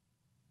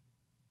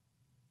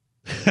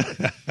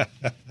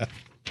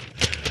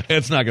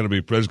 It's not going to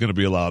be. There's going to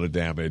be a lot of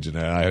damage, and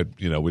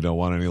we don't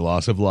want any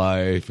loss of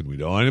life, and we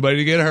don't want anybody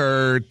to get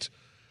hurt.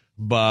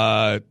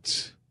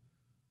 But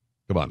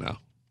come on now,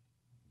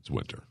 it's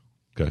winter.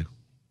 Okay,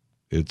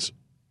 it's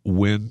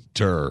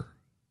winter.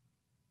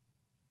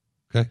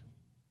 Okay,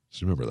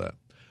 just remember that.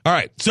 All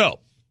right, so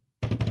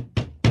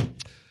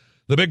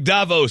the big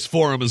Davos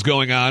forum is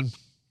going on.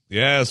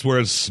 Yes, where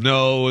it's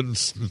snow and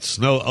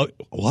snow. Oh,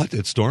 what?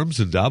 It storms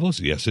in Davos?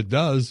 Yes, it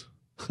does.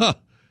 Huh.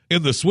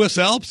 In the Swiss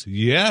Alps?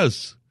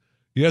 Yes.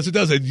 Yes, it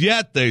does. And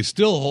yet they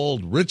still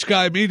hold rich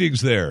guy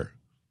meetings there.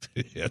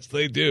 Yes,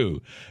 they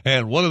do.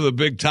 And one of the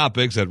big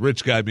topics at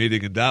rich guy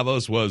meeting in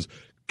Davos was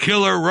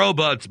killer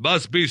robots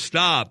must be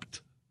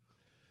stopped.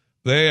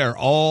 They are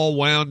all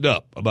wound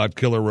up about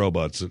killer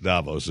robots at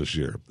Davos this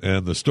year.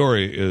 And the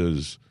story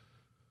is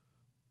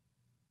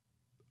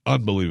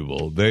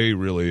unbelievable. They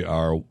really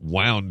are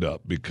wound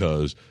up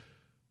because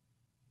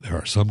there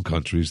are some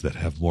countries that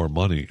have more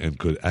money and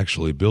could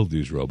actually build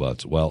these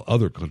robots, while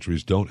other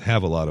countries don't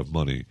have a lot of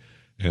money.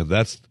 And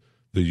that's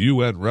the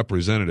UN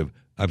representative,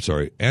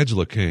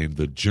 Angela Kane,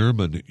 the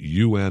German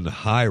UN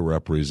High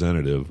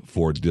Representative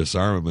for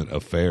Disarmament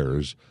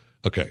Affairs.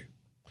 Okay,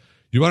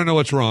 you want to know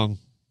what's wrong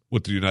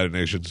with the United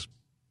Nations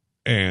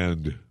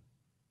and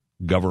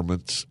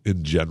governments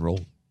in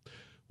general?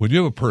 When you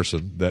have a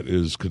person that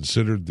is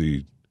considered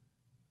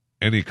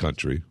any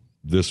country,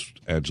 this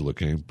Angela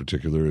Kane in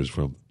particular is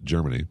from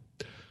Germany,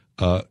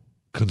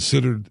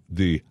 considered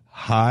the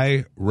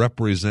High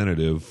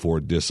Representative for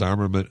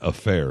Disarmament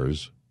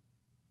Affairs.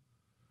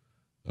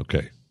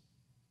 Okay.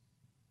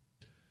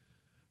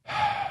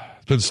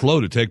 It's been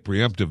slow to take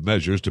preemptive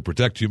measures to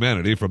protect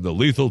humanity from the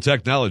lethal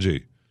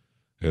technology.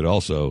 It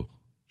also,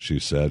 she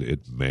said,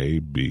 it may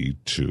be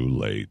too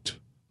late.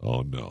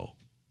 Oh, no.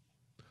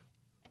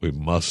 We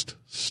must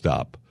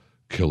stop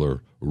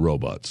killer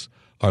robots.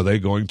 Are they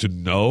going to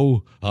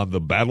know on the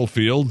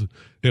battlefield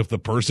if the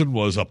person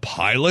was a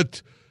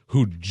pilot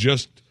who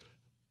just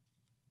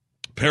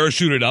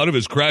parachuted out of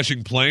his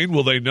crashing plane?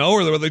 Will they know,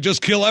 or will they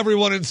just kill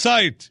everyone in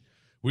sight?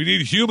 We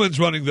need humans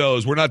running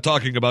those. We're not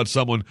talking about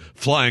someone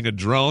flying a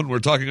drone. We're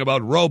talking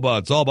about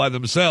robots all by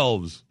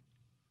themselves.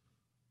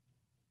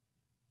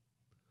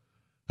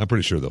 I'm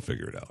pretty sure they'll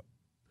figure it out.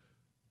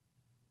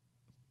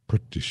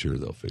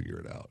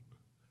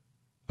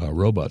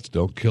 Robots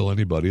don't kill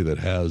anybody that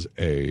has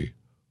a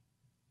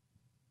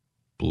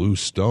blue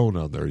stone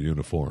on their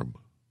uniform.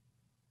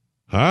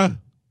 Huh?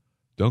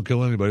 Don't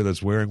kill anybody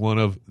that's wearing one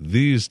of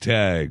these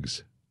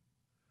tags.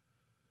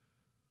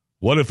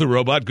 What if the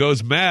robot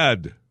goes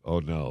mad? Oh,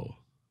 no.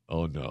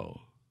 Oh,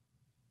 no.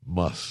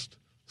 Must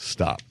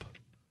stop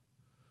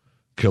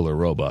killer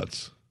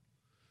robots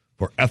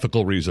for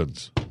ethical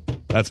reasons.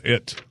 That's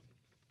it.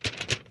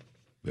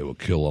 They will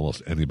kill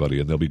almost anybody,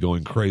 and they'll be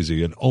going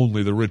crazy, and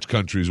only the rich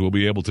countries will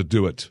be able to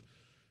do it.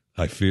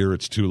 I fear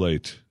it's too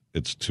late.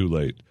 It's too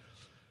late.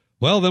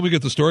 Well, then we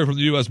get the story from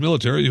the U.S.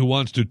 military who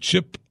wants to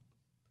chip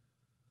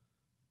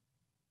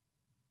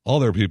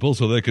all their people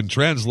so they can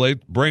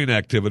translate brain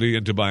activity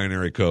into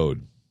binary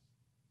code.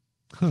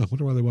 I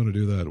wonder why they want to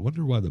do that. I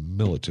wonder why the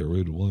military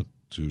would want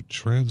to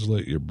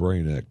translate your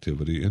brain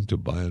activity into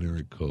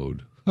binary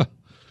code.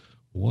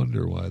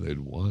 Wonder why they'd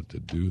want to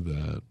do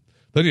that.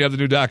 Then you have the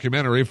new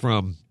documentary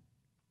from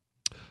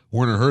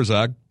Werner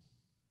Herzog.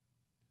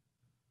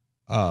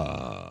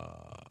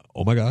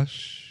 Oh my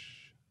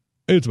gosh.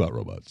 It's about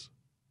robots.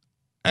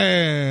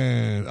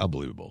 And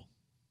unbelievable.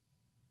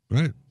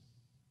 Right?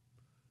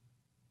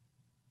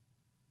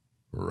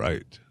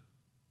 Right.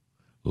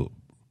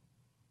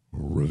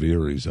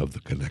 Reveries of the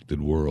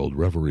connected world.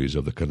 Reveries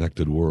of the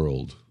connected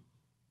world.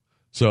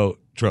 So,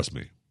 trust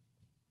me,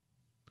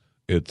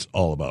 it's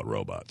all about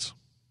robots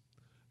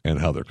and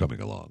how they're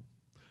coming along.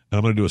 And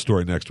I'm going to do a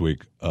story next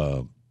week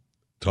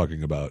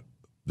talking about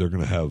they're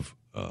going to have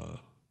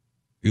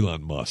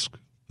Elon Musk.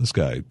 This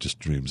guy just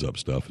dreams up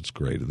stuff. It's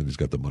great. And then he's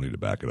got the money to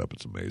back it up.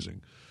 It's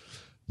amazing.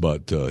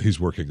 But he's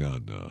working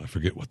on, I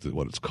forget what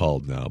it's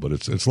called now, but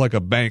it's like a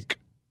bank,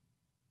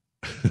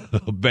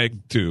 a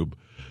bank tube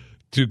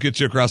to get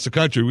you across the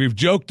country. We've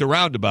joked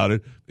around about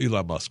it.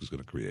 Elon Musk is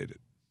going to create it.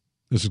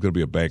 This is going to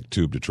be a bank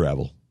tube to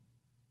travel.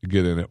 You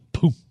get in it,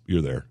 boom,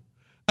 you're there.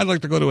 I'd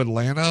like to go to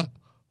Atlanta.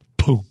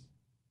 Boom.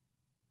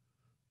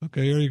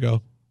 Okay, here you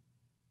go.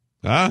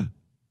 Kind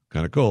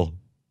of cool.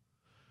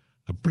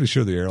 I'm pretty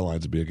sure the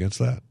airlines would be against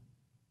that.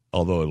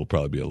 although it'll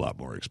probably be a lot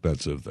more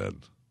expensive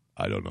than,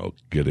 I don't know,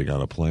 getting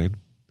on a plane.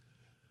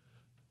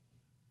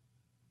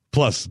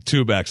 Plus,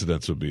 tube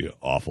accidents would be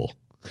awful.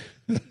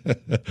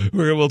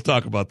 We'll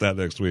talk about that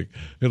next week.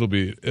 It'll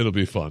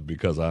be fun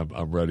because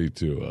I'm ready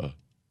to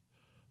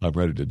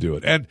do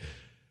it. And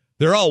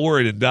they're all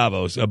worried in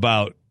Davos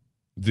about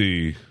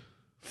the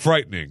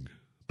frightening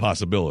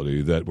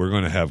possibility that we're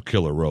going to have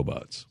killer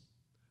robots,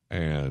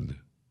 and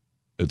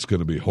it's going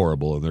to be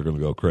horrible, and they're going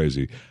to go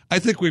crazy. I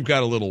think we've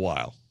got a little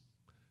while.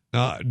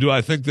 Now, do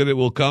I think that it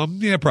will come?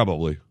 Yeah,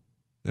 probably.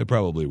 It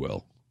probably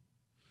will.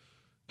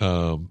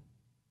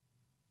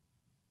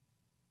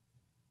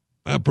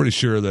 I'm pretty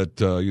sure that,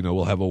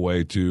 we'll have a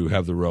way to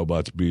have the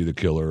robots be the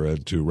killer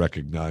and to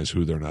recognize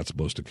who they're not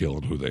supposed to kill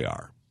and who they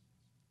are.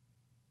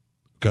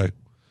 Okay?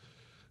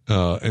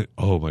 And,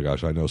 oh, my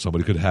gosh, I know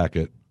somebody could hack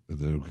it and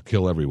then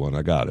kill everyone.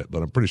 I got it.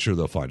 But I'm pretty sure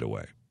they'll find a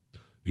way.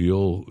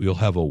 You'll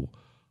have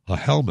a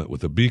helmet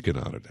with a beacon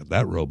on it. And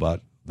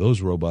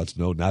those robots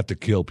know not to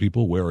kill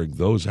people wearing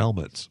those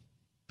helmets.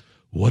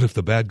 What if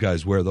the bad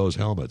guys wear those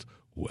helmets?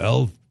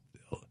 Well,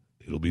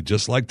 it'll be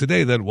just like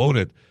today then, won't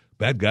it?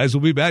 Bad guys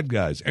will be bad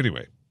guys.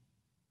 Anyway.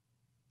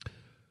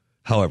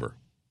 However,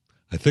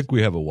 I think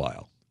we have a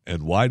while.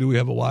 And why do we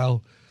have a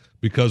while?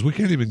 Because we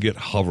can't even get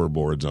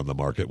hoverboards on the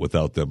market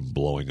without them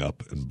blowing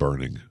up and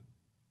burning.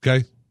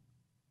 Okay?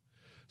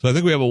 So I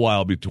think we have a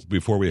while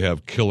before we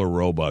have killer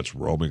robots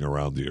roaming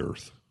around the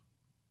earth.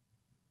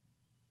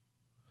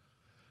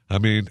 I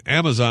mean,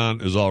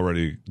 Amazon is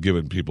already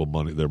giving people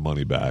their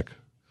money back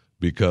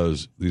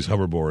because these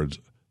hoverboards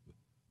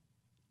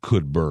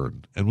could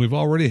burn. And we've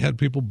already had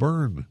people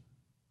burn.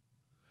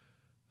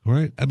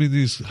 Right? I mean,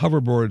 these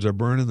hoverboards are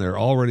burning.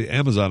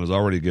 Amazon is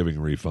already giving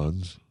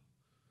refunds.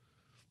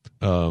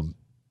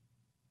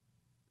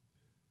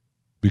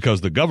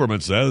 Because the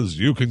government says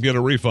you can get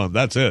a refund.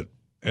 That's it.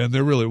 And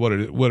they're really what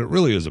it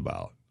really is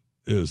about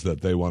is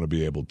that they want to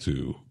be able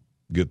to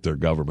get their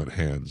government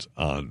hands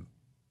on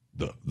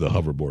the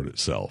hoverboard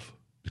itself,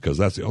 because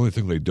that's the only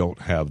thing they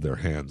don't have their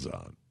hands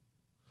on.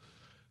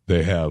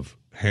 They have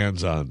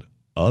hands on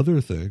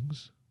other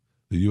things.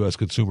 The U.S.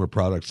 Consumer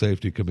Product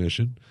Safety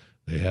Commission,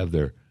 they have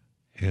their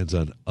hands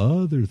on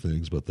other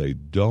things, but they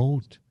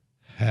don't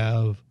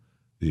have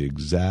the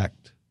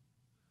exact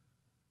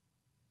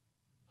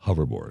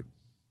hoverboard,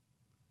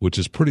 which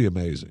is pretty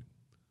amazing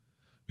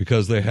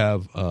because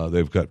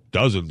they've got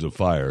dozens of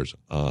fires.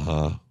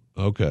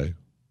 Okay.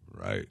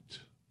 Right.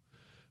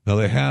 Now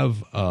they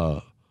have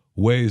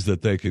ways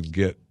that they can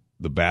get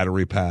the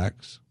battery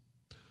packs,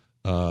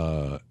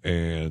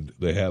 and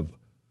they have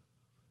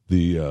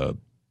here's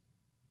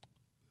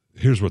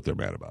what they're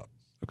mad about.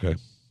 Okay.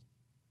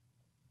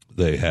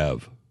 They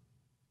have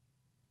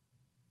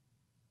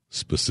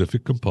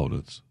specific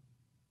components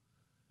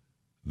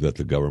that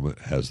the government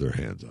has their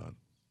hands on.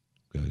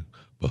 Okay.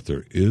 But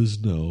there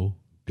is no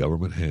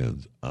government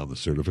hands on the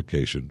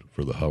certification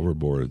for the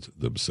hoverboards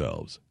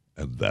themselves.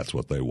 And that's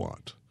what they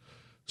want.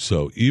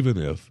 So even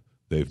if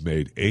they've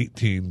made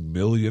 18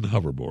 million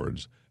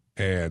hoverboards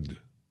and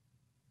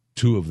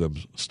 2 of them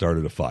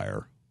started a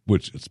fire,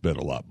 which it's been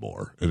a lot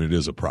more, and it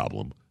is a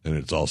problem. And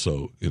it's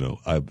also,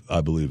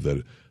 I believe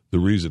that the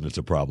reason it's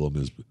a problem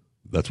is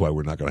that's why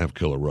we're not going to have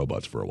killer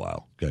robots for a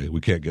while. Okay,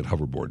 we can't get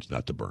hoverboards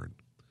not to burn.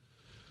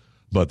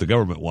 But the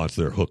government wants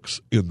their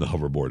hooks in the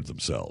hoverboards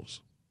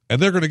themselves.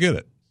 And they're going to get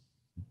it.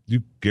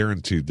 You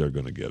guaranteed they're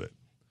going to get it.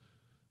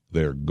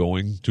 They're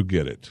going to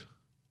get it.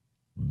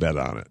 Bet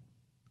on it.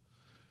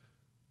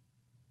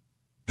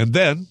 And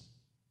then,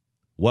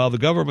 while the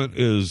government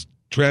is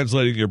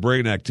translating your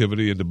brain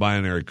activity into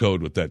binary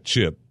code with that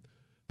chip,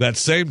 that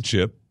same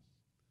chip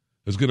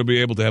is going to be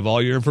able to have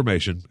all your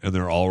information, and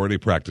they're already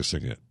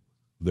practicing it.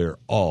 They're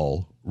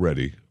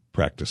already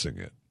practicing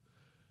it.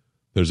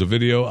 There's a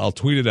video, I'll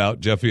tweet it out,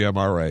 Jeffy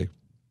MRA,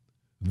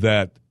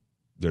 that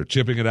they're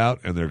chipping it out,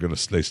 and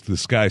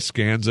this guy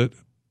scans it,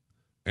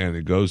 and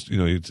it goes,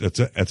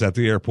 it's at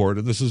the airport,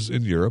 and this is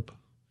in Europe,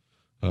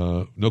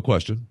 no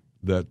question,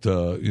 that,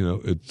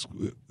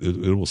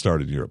 it will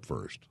start in Europe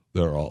first.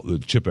 They'll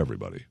chip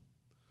everybody.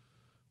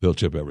 They'll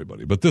chip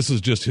everybody. But this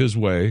is just his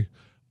way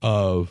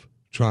of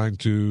trying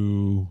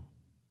to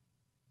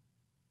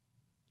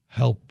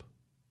help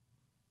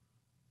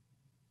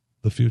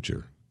the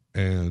future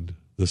and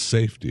the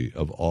safety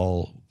of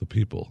all the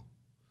people.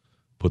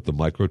 Put the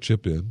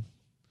microchip in.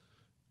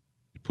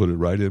 You put it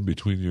right in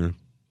between your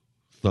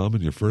thumb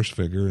and your first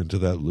finger into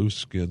that loose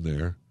skin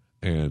there,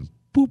 and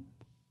boop,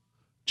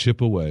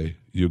 chip away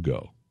you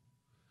go.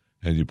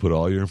 And you put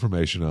all your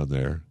information on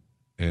there,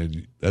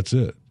 and that's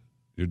it.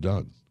 You're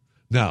done.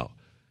 Now,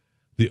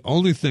 the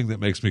only thing that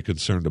makes me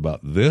concerned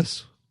about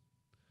this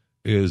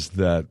is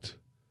that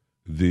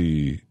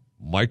the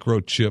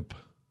microchip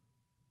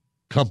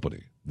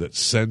company that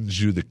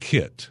sends you the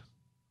kit,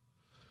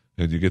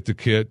 and you get the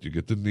kit, you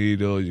get the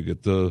needle, you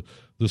get the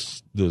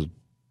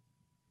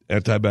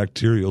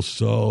antibacterial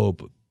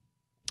soap,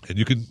 and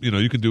you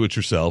can do it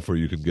yourself, or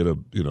you can get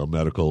a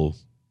medical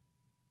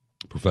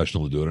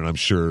professional to do it. And I'm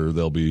sure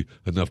there'll be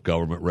enough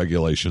government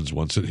regulations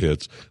once it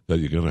hits that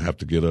you're going to have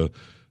to get a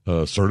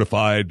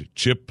certified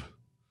chip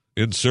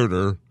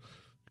inserter.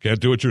 Can't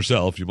do it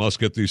yourself. You must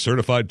get the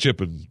certified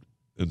chip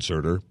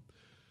inserter.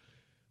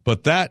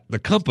 But the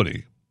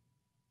company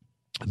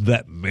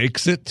that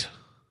makes it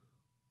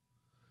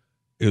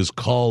is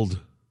called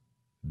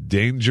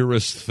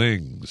Dangerous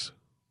Things.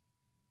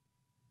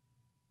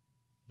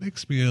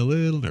 Makes me a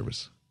little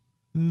nervous.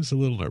 It's a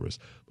little nervous.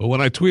 But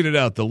when I tweeted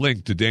out, the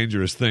link to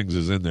Dangerous Things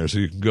is in there, so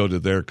you can go to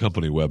their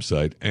company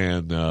website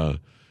and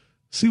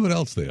see what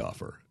else they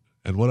offer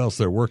and what else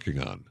they're working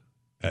on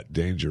at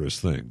Dangerous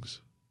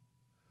Things.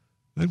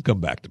 Then come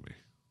back to me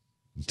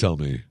and tell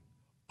me,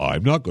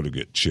 I'm not going to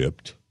get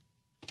chipped.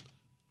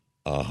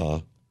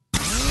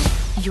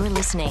 You're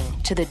listening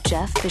to The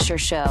Jeff Fisher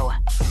Show,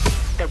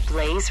 the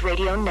Blaze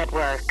Radio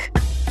Network.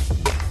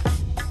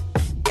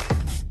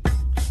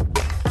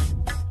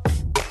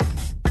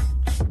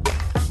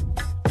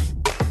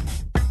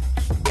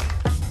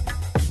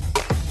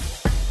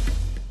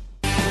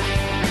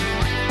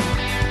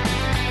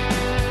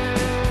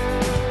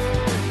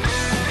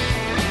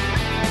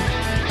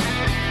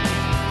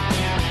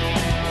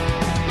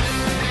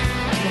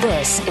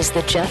 This is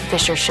The Jeff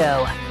Fisher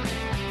Show.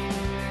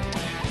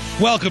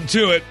 Welcome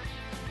to it.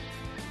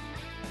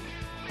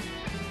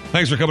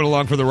 Thanks for coming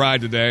along for the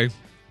ride today.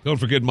 Don't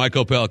forget Mike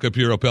Opelka,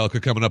 Pure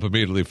Opelka, coming up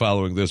immediately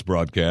following this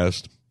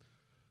broadcast.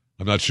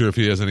 I'm not sure if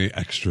he has any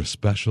extra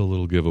special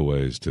little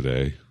giveaways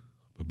today,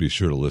 but be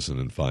sure to listen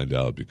and find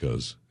out,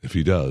 because if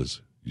he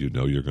does, you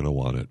know you're going to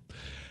want it.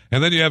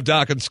 And then you have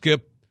Doc and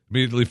Skip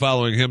immediately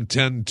following him,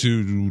 10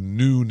 to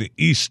noon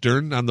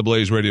Eastern on the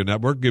Blaze Radio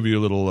Network. Give you a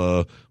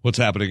little what's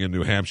happening in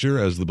New Hampshire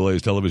as the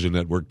Blaze Television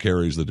Network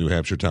carries the New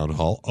Hampshire Town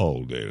Hall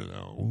all day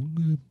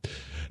long.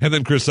 And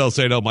then Chris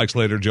Salcedo, Mike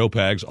Slater, Joe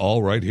Pags,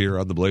 all right here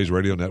on the Blaze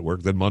Radio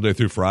Network. Then Monday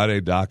through Friday,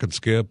 Doc and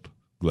Skip,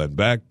 Glenn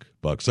Beck,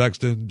 Buck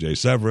Sexton, Jay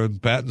Severin,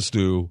 Pat and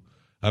Stu.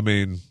 I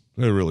mean,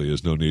 there really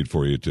is no need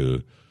for you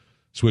to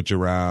switch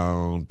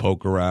around,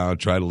 poke around,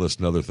 try to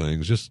listen to other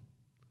things. Just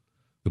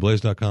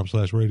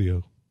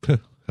theblaze.com/radio.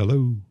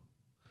 Hello.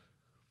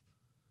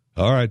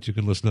 All right, you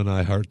can listen on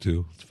iHeart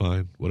too. It's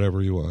fine.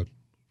 Whatever you want.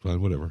 Fine,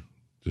 whatever.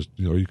 Just,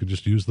 or you can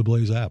just use the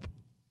Blaze app.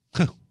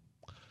 I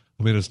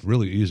mean, it's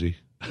really easy.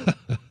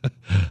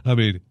 I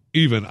mean,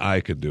 even I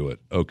can do it,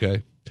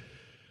 okay?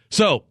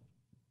 So,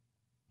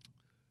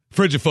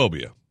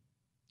 frigiphobia.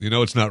 You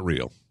know it's not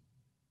real,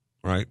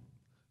 right?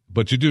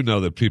 But you do know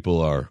that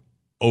people are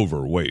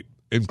overweight.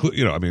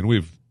 I mean,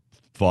 we've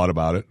thought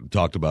about it and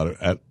talked about it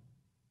at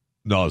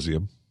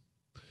nauseum,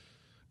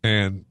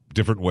 and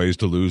different ways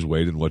to lose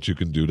weight and what you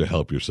can do to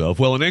help yourself.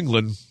 Well, in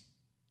England,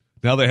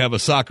 now they have a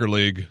soccer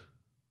league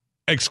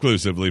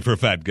exclusively for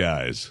fat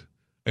guys.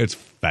 It's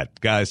Fat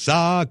Guy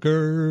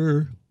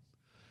Soccer.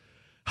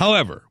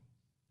 However,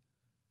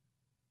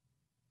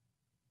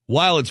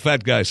 while it's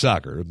Fat Guy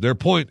Soccer, their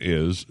point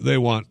is they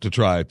want to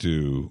try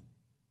to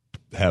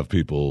have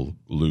people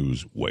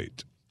lose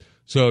weight.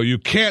 So you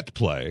can't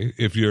play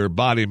if your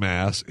body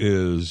mass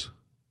is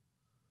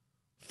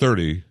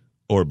 30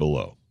 or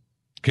below.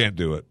 Can't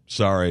do it.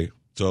 Sorry,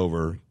 it's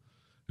over.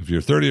 If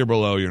you're 30 or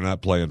below, you're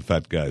not playing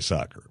Fat Guy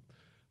Soccer.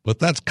 But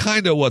that's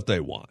kind of what they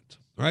want,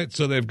 right?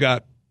 So they've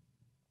got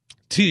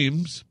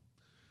teams,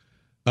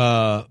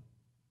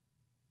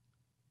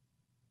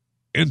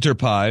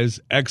 Enterprise,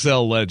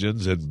 XL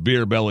Legends, and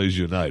Beer Bellies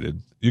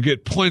United. You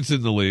get points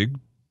in the league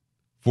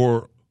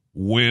for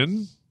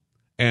win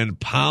and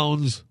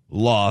pounds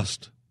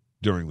lost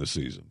during the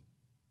season.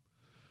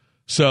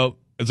 So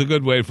it's a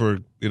good way for,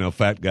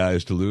 fat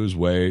guys to lose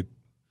weight,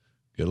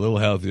 get a little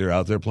healthier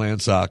out there playing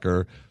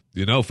soccer.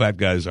 Fat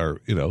guys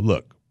are,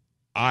 look,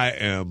 I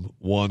am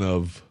one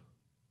of,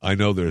 I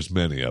know there's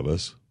many of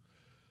us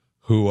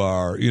who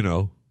are,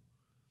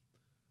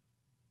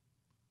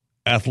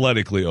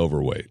 athletically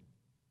overweight.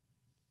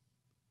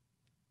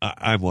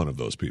 I'm one of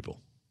those people.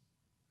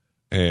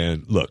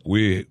 And look,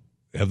 we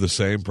have the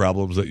same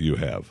problems that you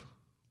have,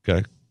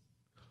 okay?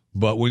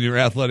 But when you're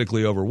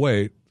athletically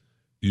overweight,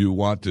 you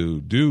want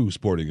to do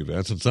sporting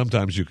events, and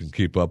sometimes you can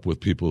keep up with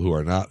people who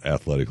are not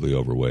athletically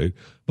overweight.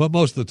 But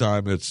most of the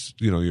time, it's,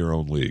 your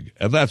own league.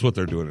 And that's what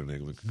they're doing in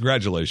England.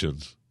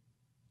 Congratulations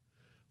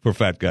for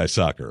Fat Guy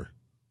Soccer.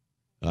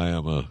 I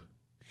am a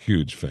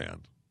huge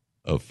fan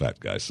of Fat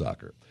Guy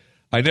Soccer.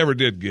 I never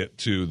did get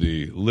to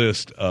the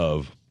list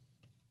of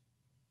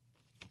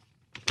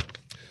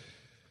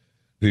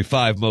the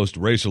 5 most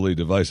racially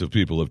divisive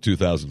people of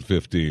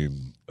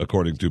 2015,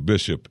 according to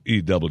Bishop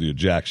E.W.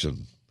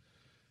 Jackson.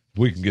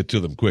 We can get to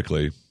them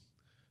quickly.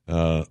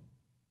 The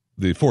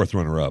 4th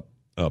runner-up,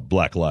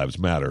 Black Lives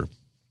Matter.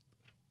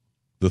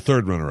 The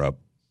 3rd runner-up,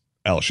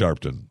 Al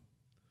Sharpton.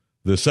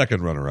 The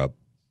 2nd runner-up,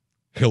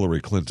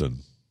 Hillary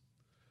Clinton.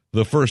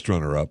 The 1st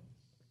runner-up,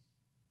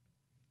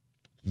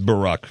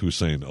 Barack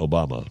Hussein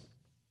Obama.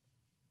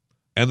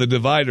 And the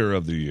divider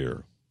of the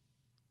year,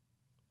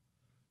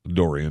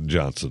 Dorian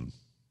Johnson.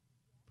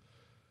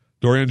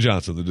 Dorian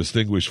Johnson, the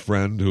distinguished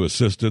friend who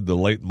assisted the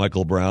late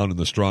Michael Brown in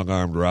the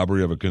strong-armed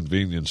robbery of a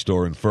convenience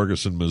store in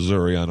Ferguson,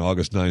 Missouri on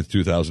August 9th,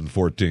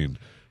 2014.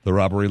 The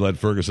robbery led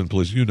Ferguson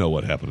police. You know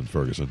what happened in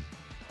Ferguson.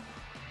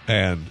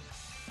 And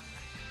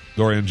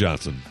Dorian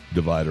Johnson,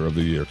 Divider of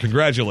the Year.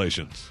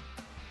 Congratulations.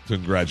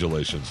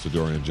 Congratulations to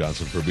Dorian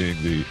Johnson for being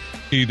the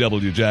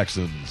E.W.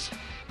 Jackson's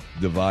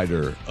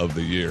Divider of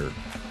the Year.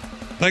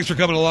 Thanks for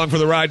coming along for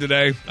the ride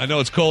today. I know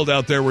it's cold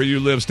out there where you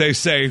live. Stay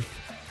safe.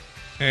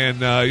 And,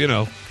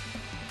 no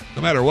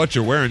matter what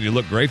you're wearing, you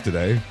look great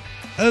today.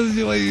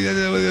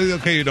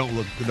 Okay, it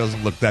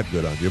doesn't look that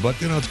good on you, but,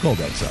 it's cold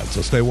outside,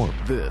 so stay warm.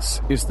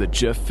 This is the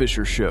Jeff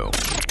Fisher Show,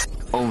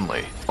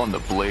 only on the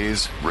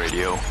Blaze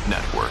Radio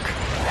Network.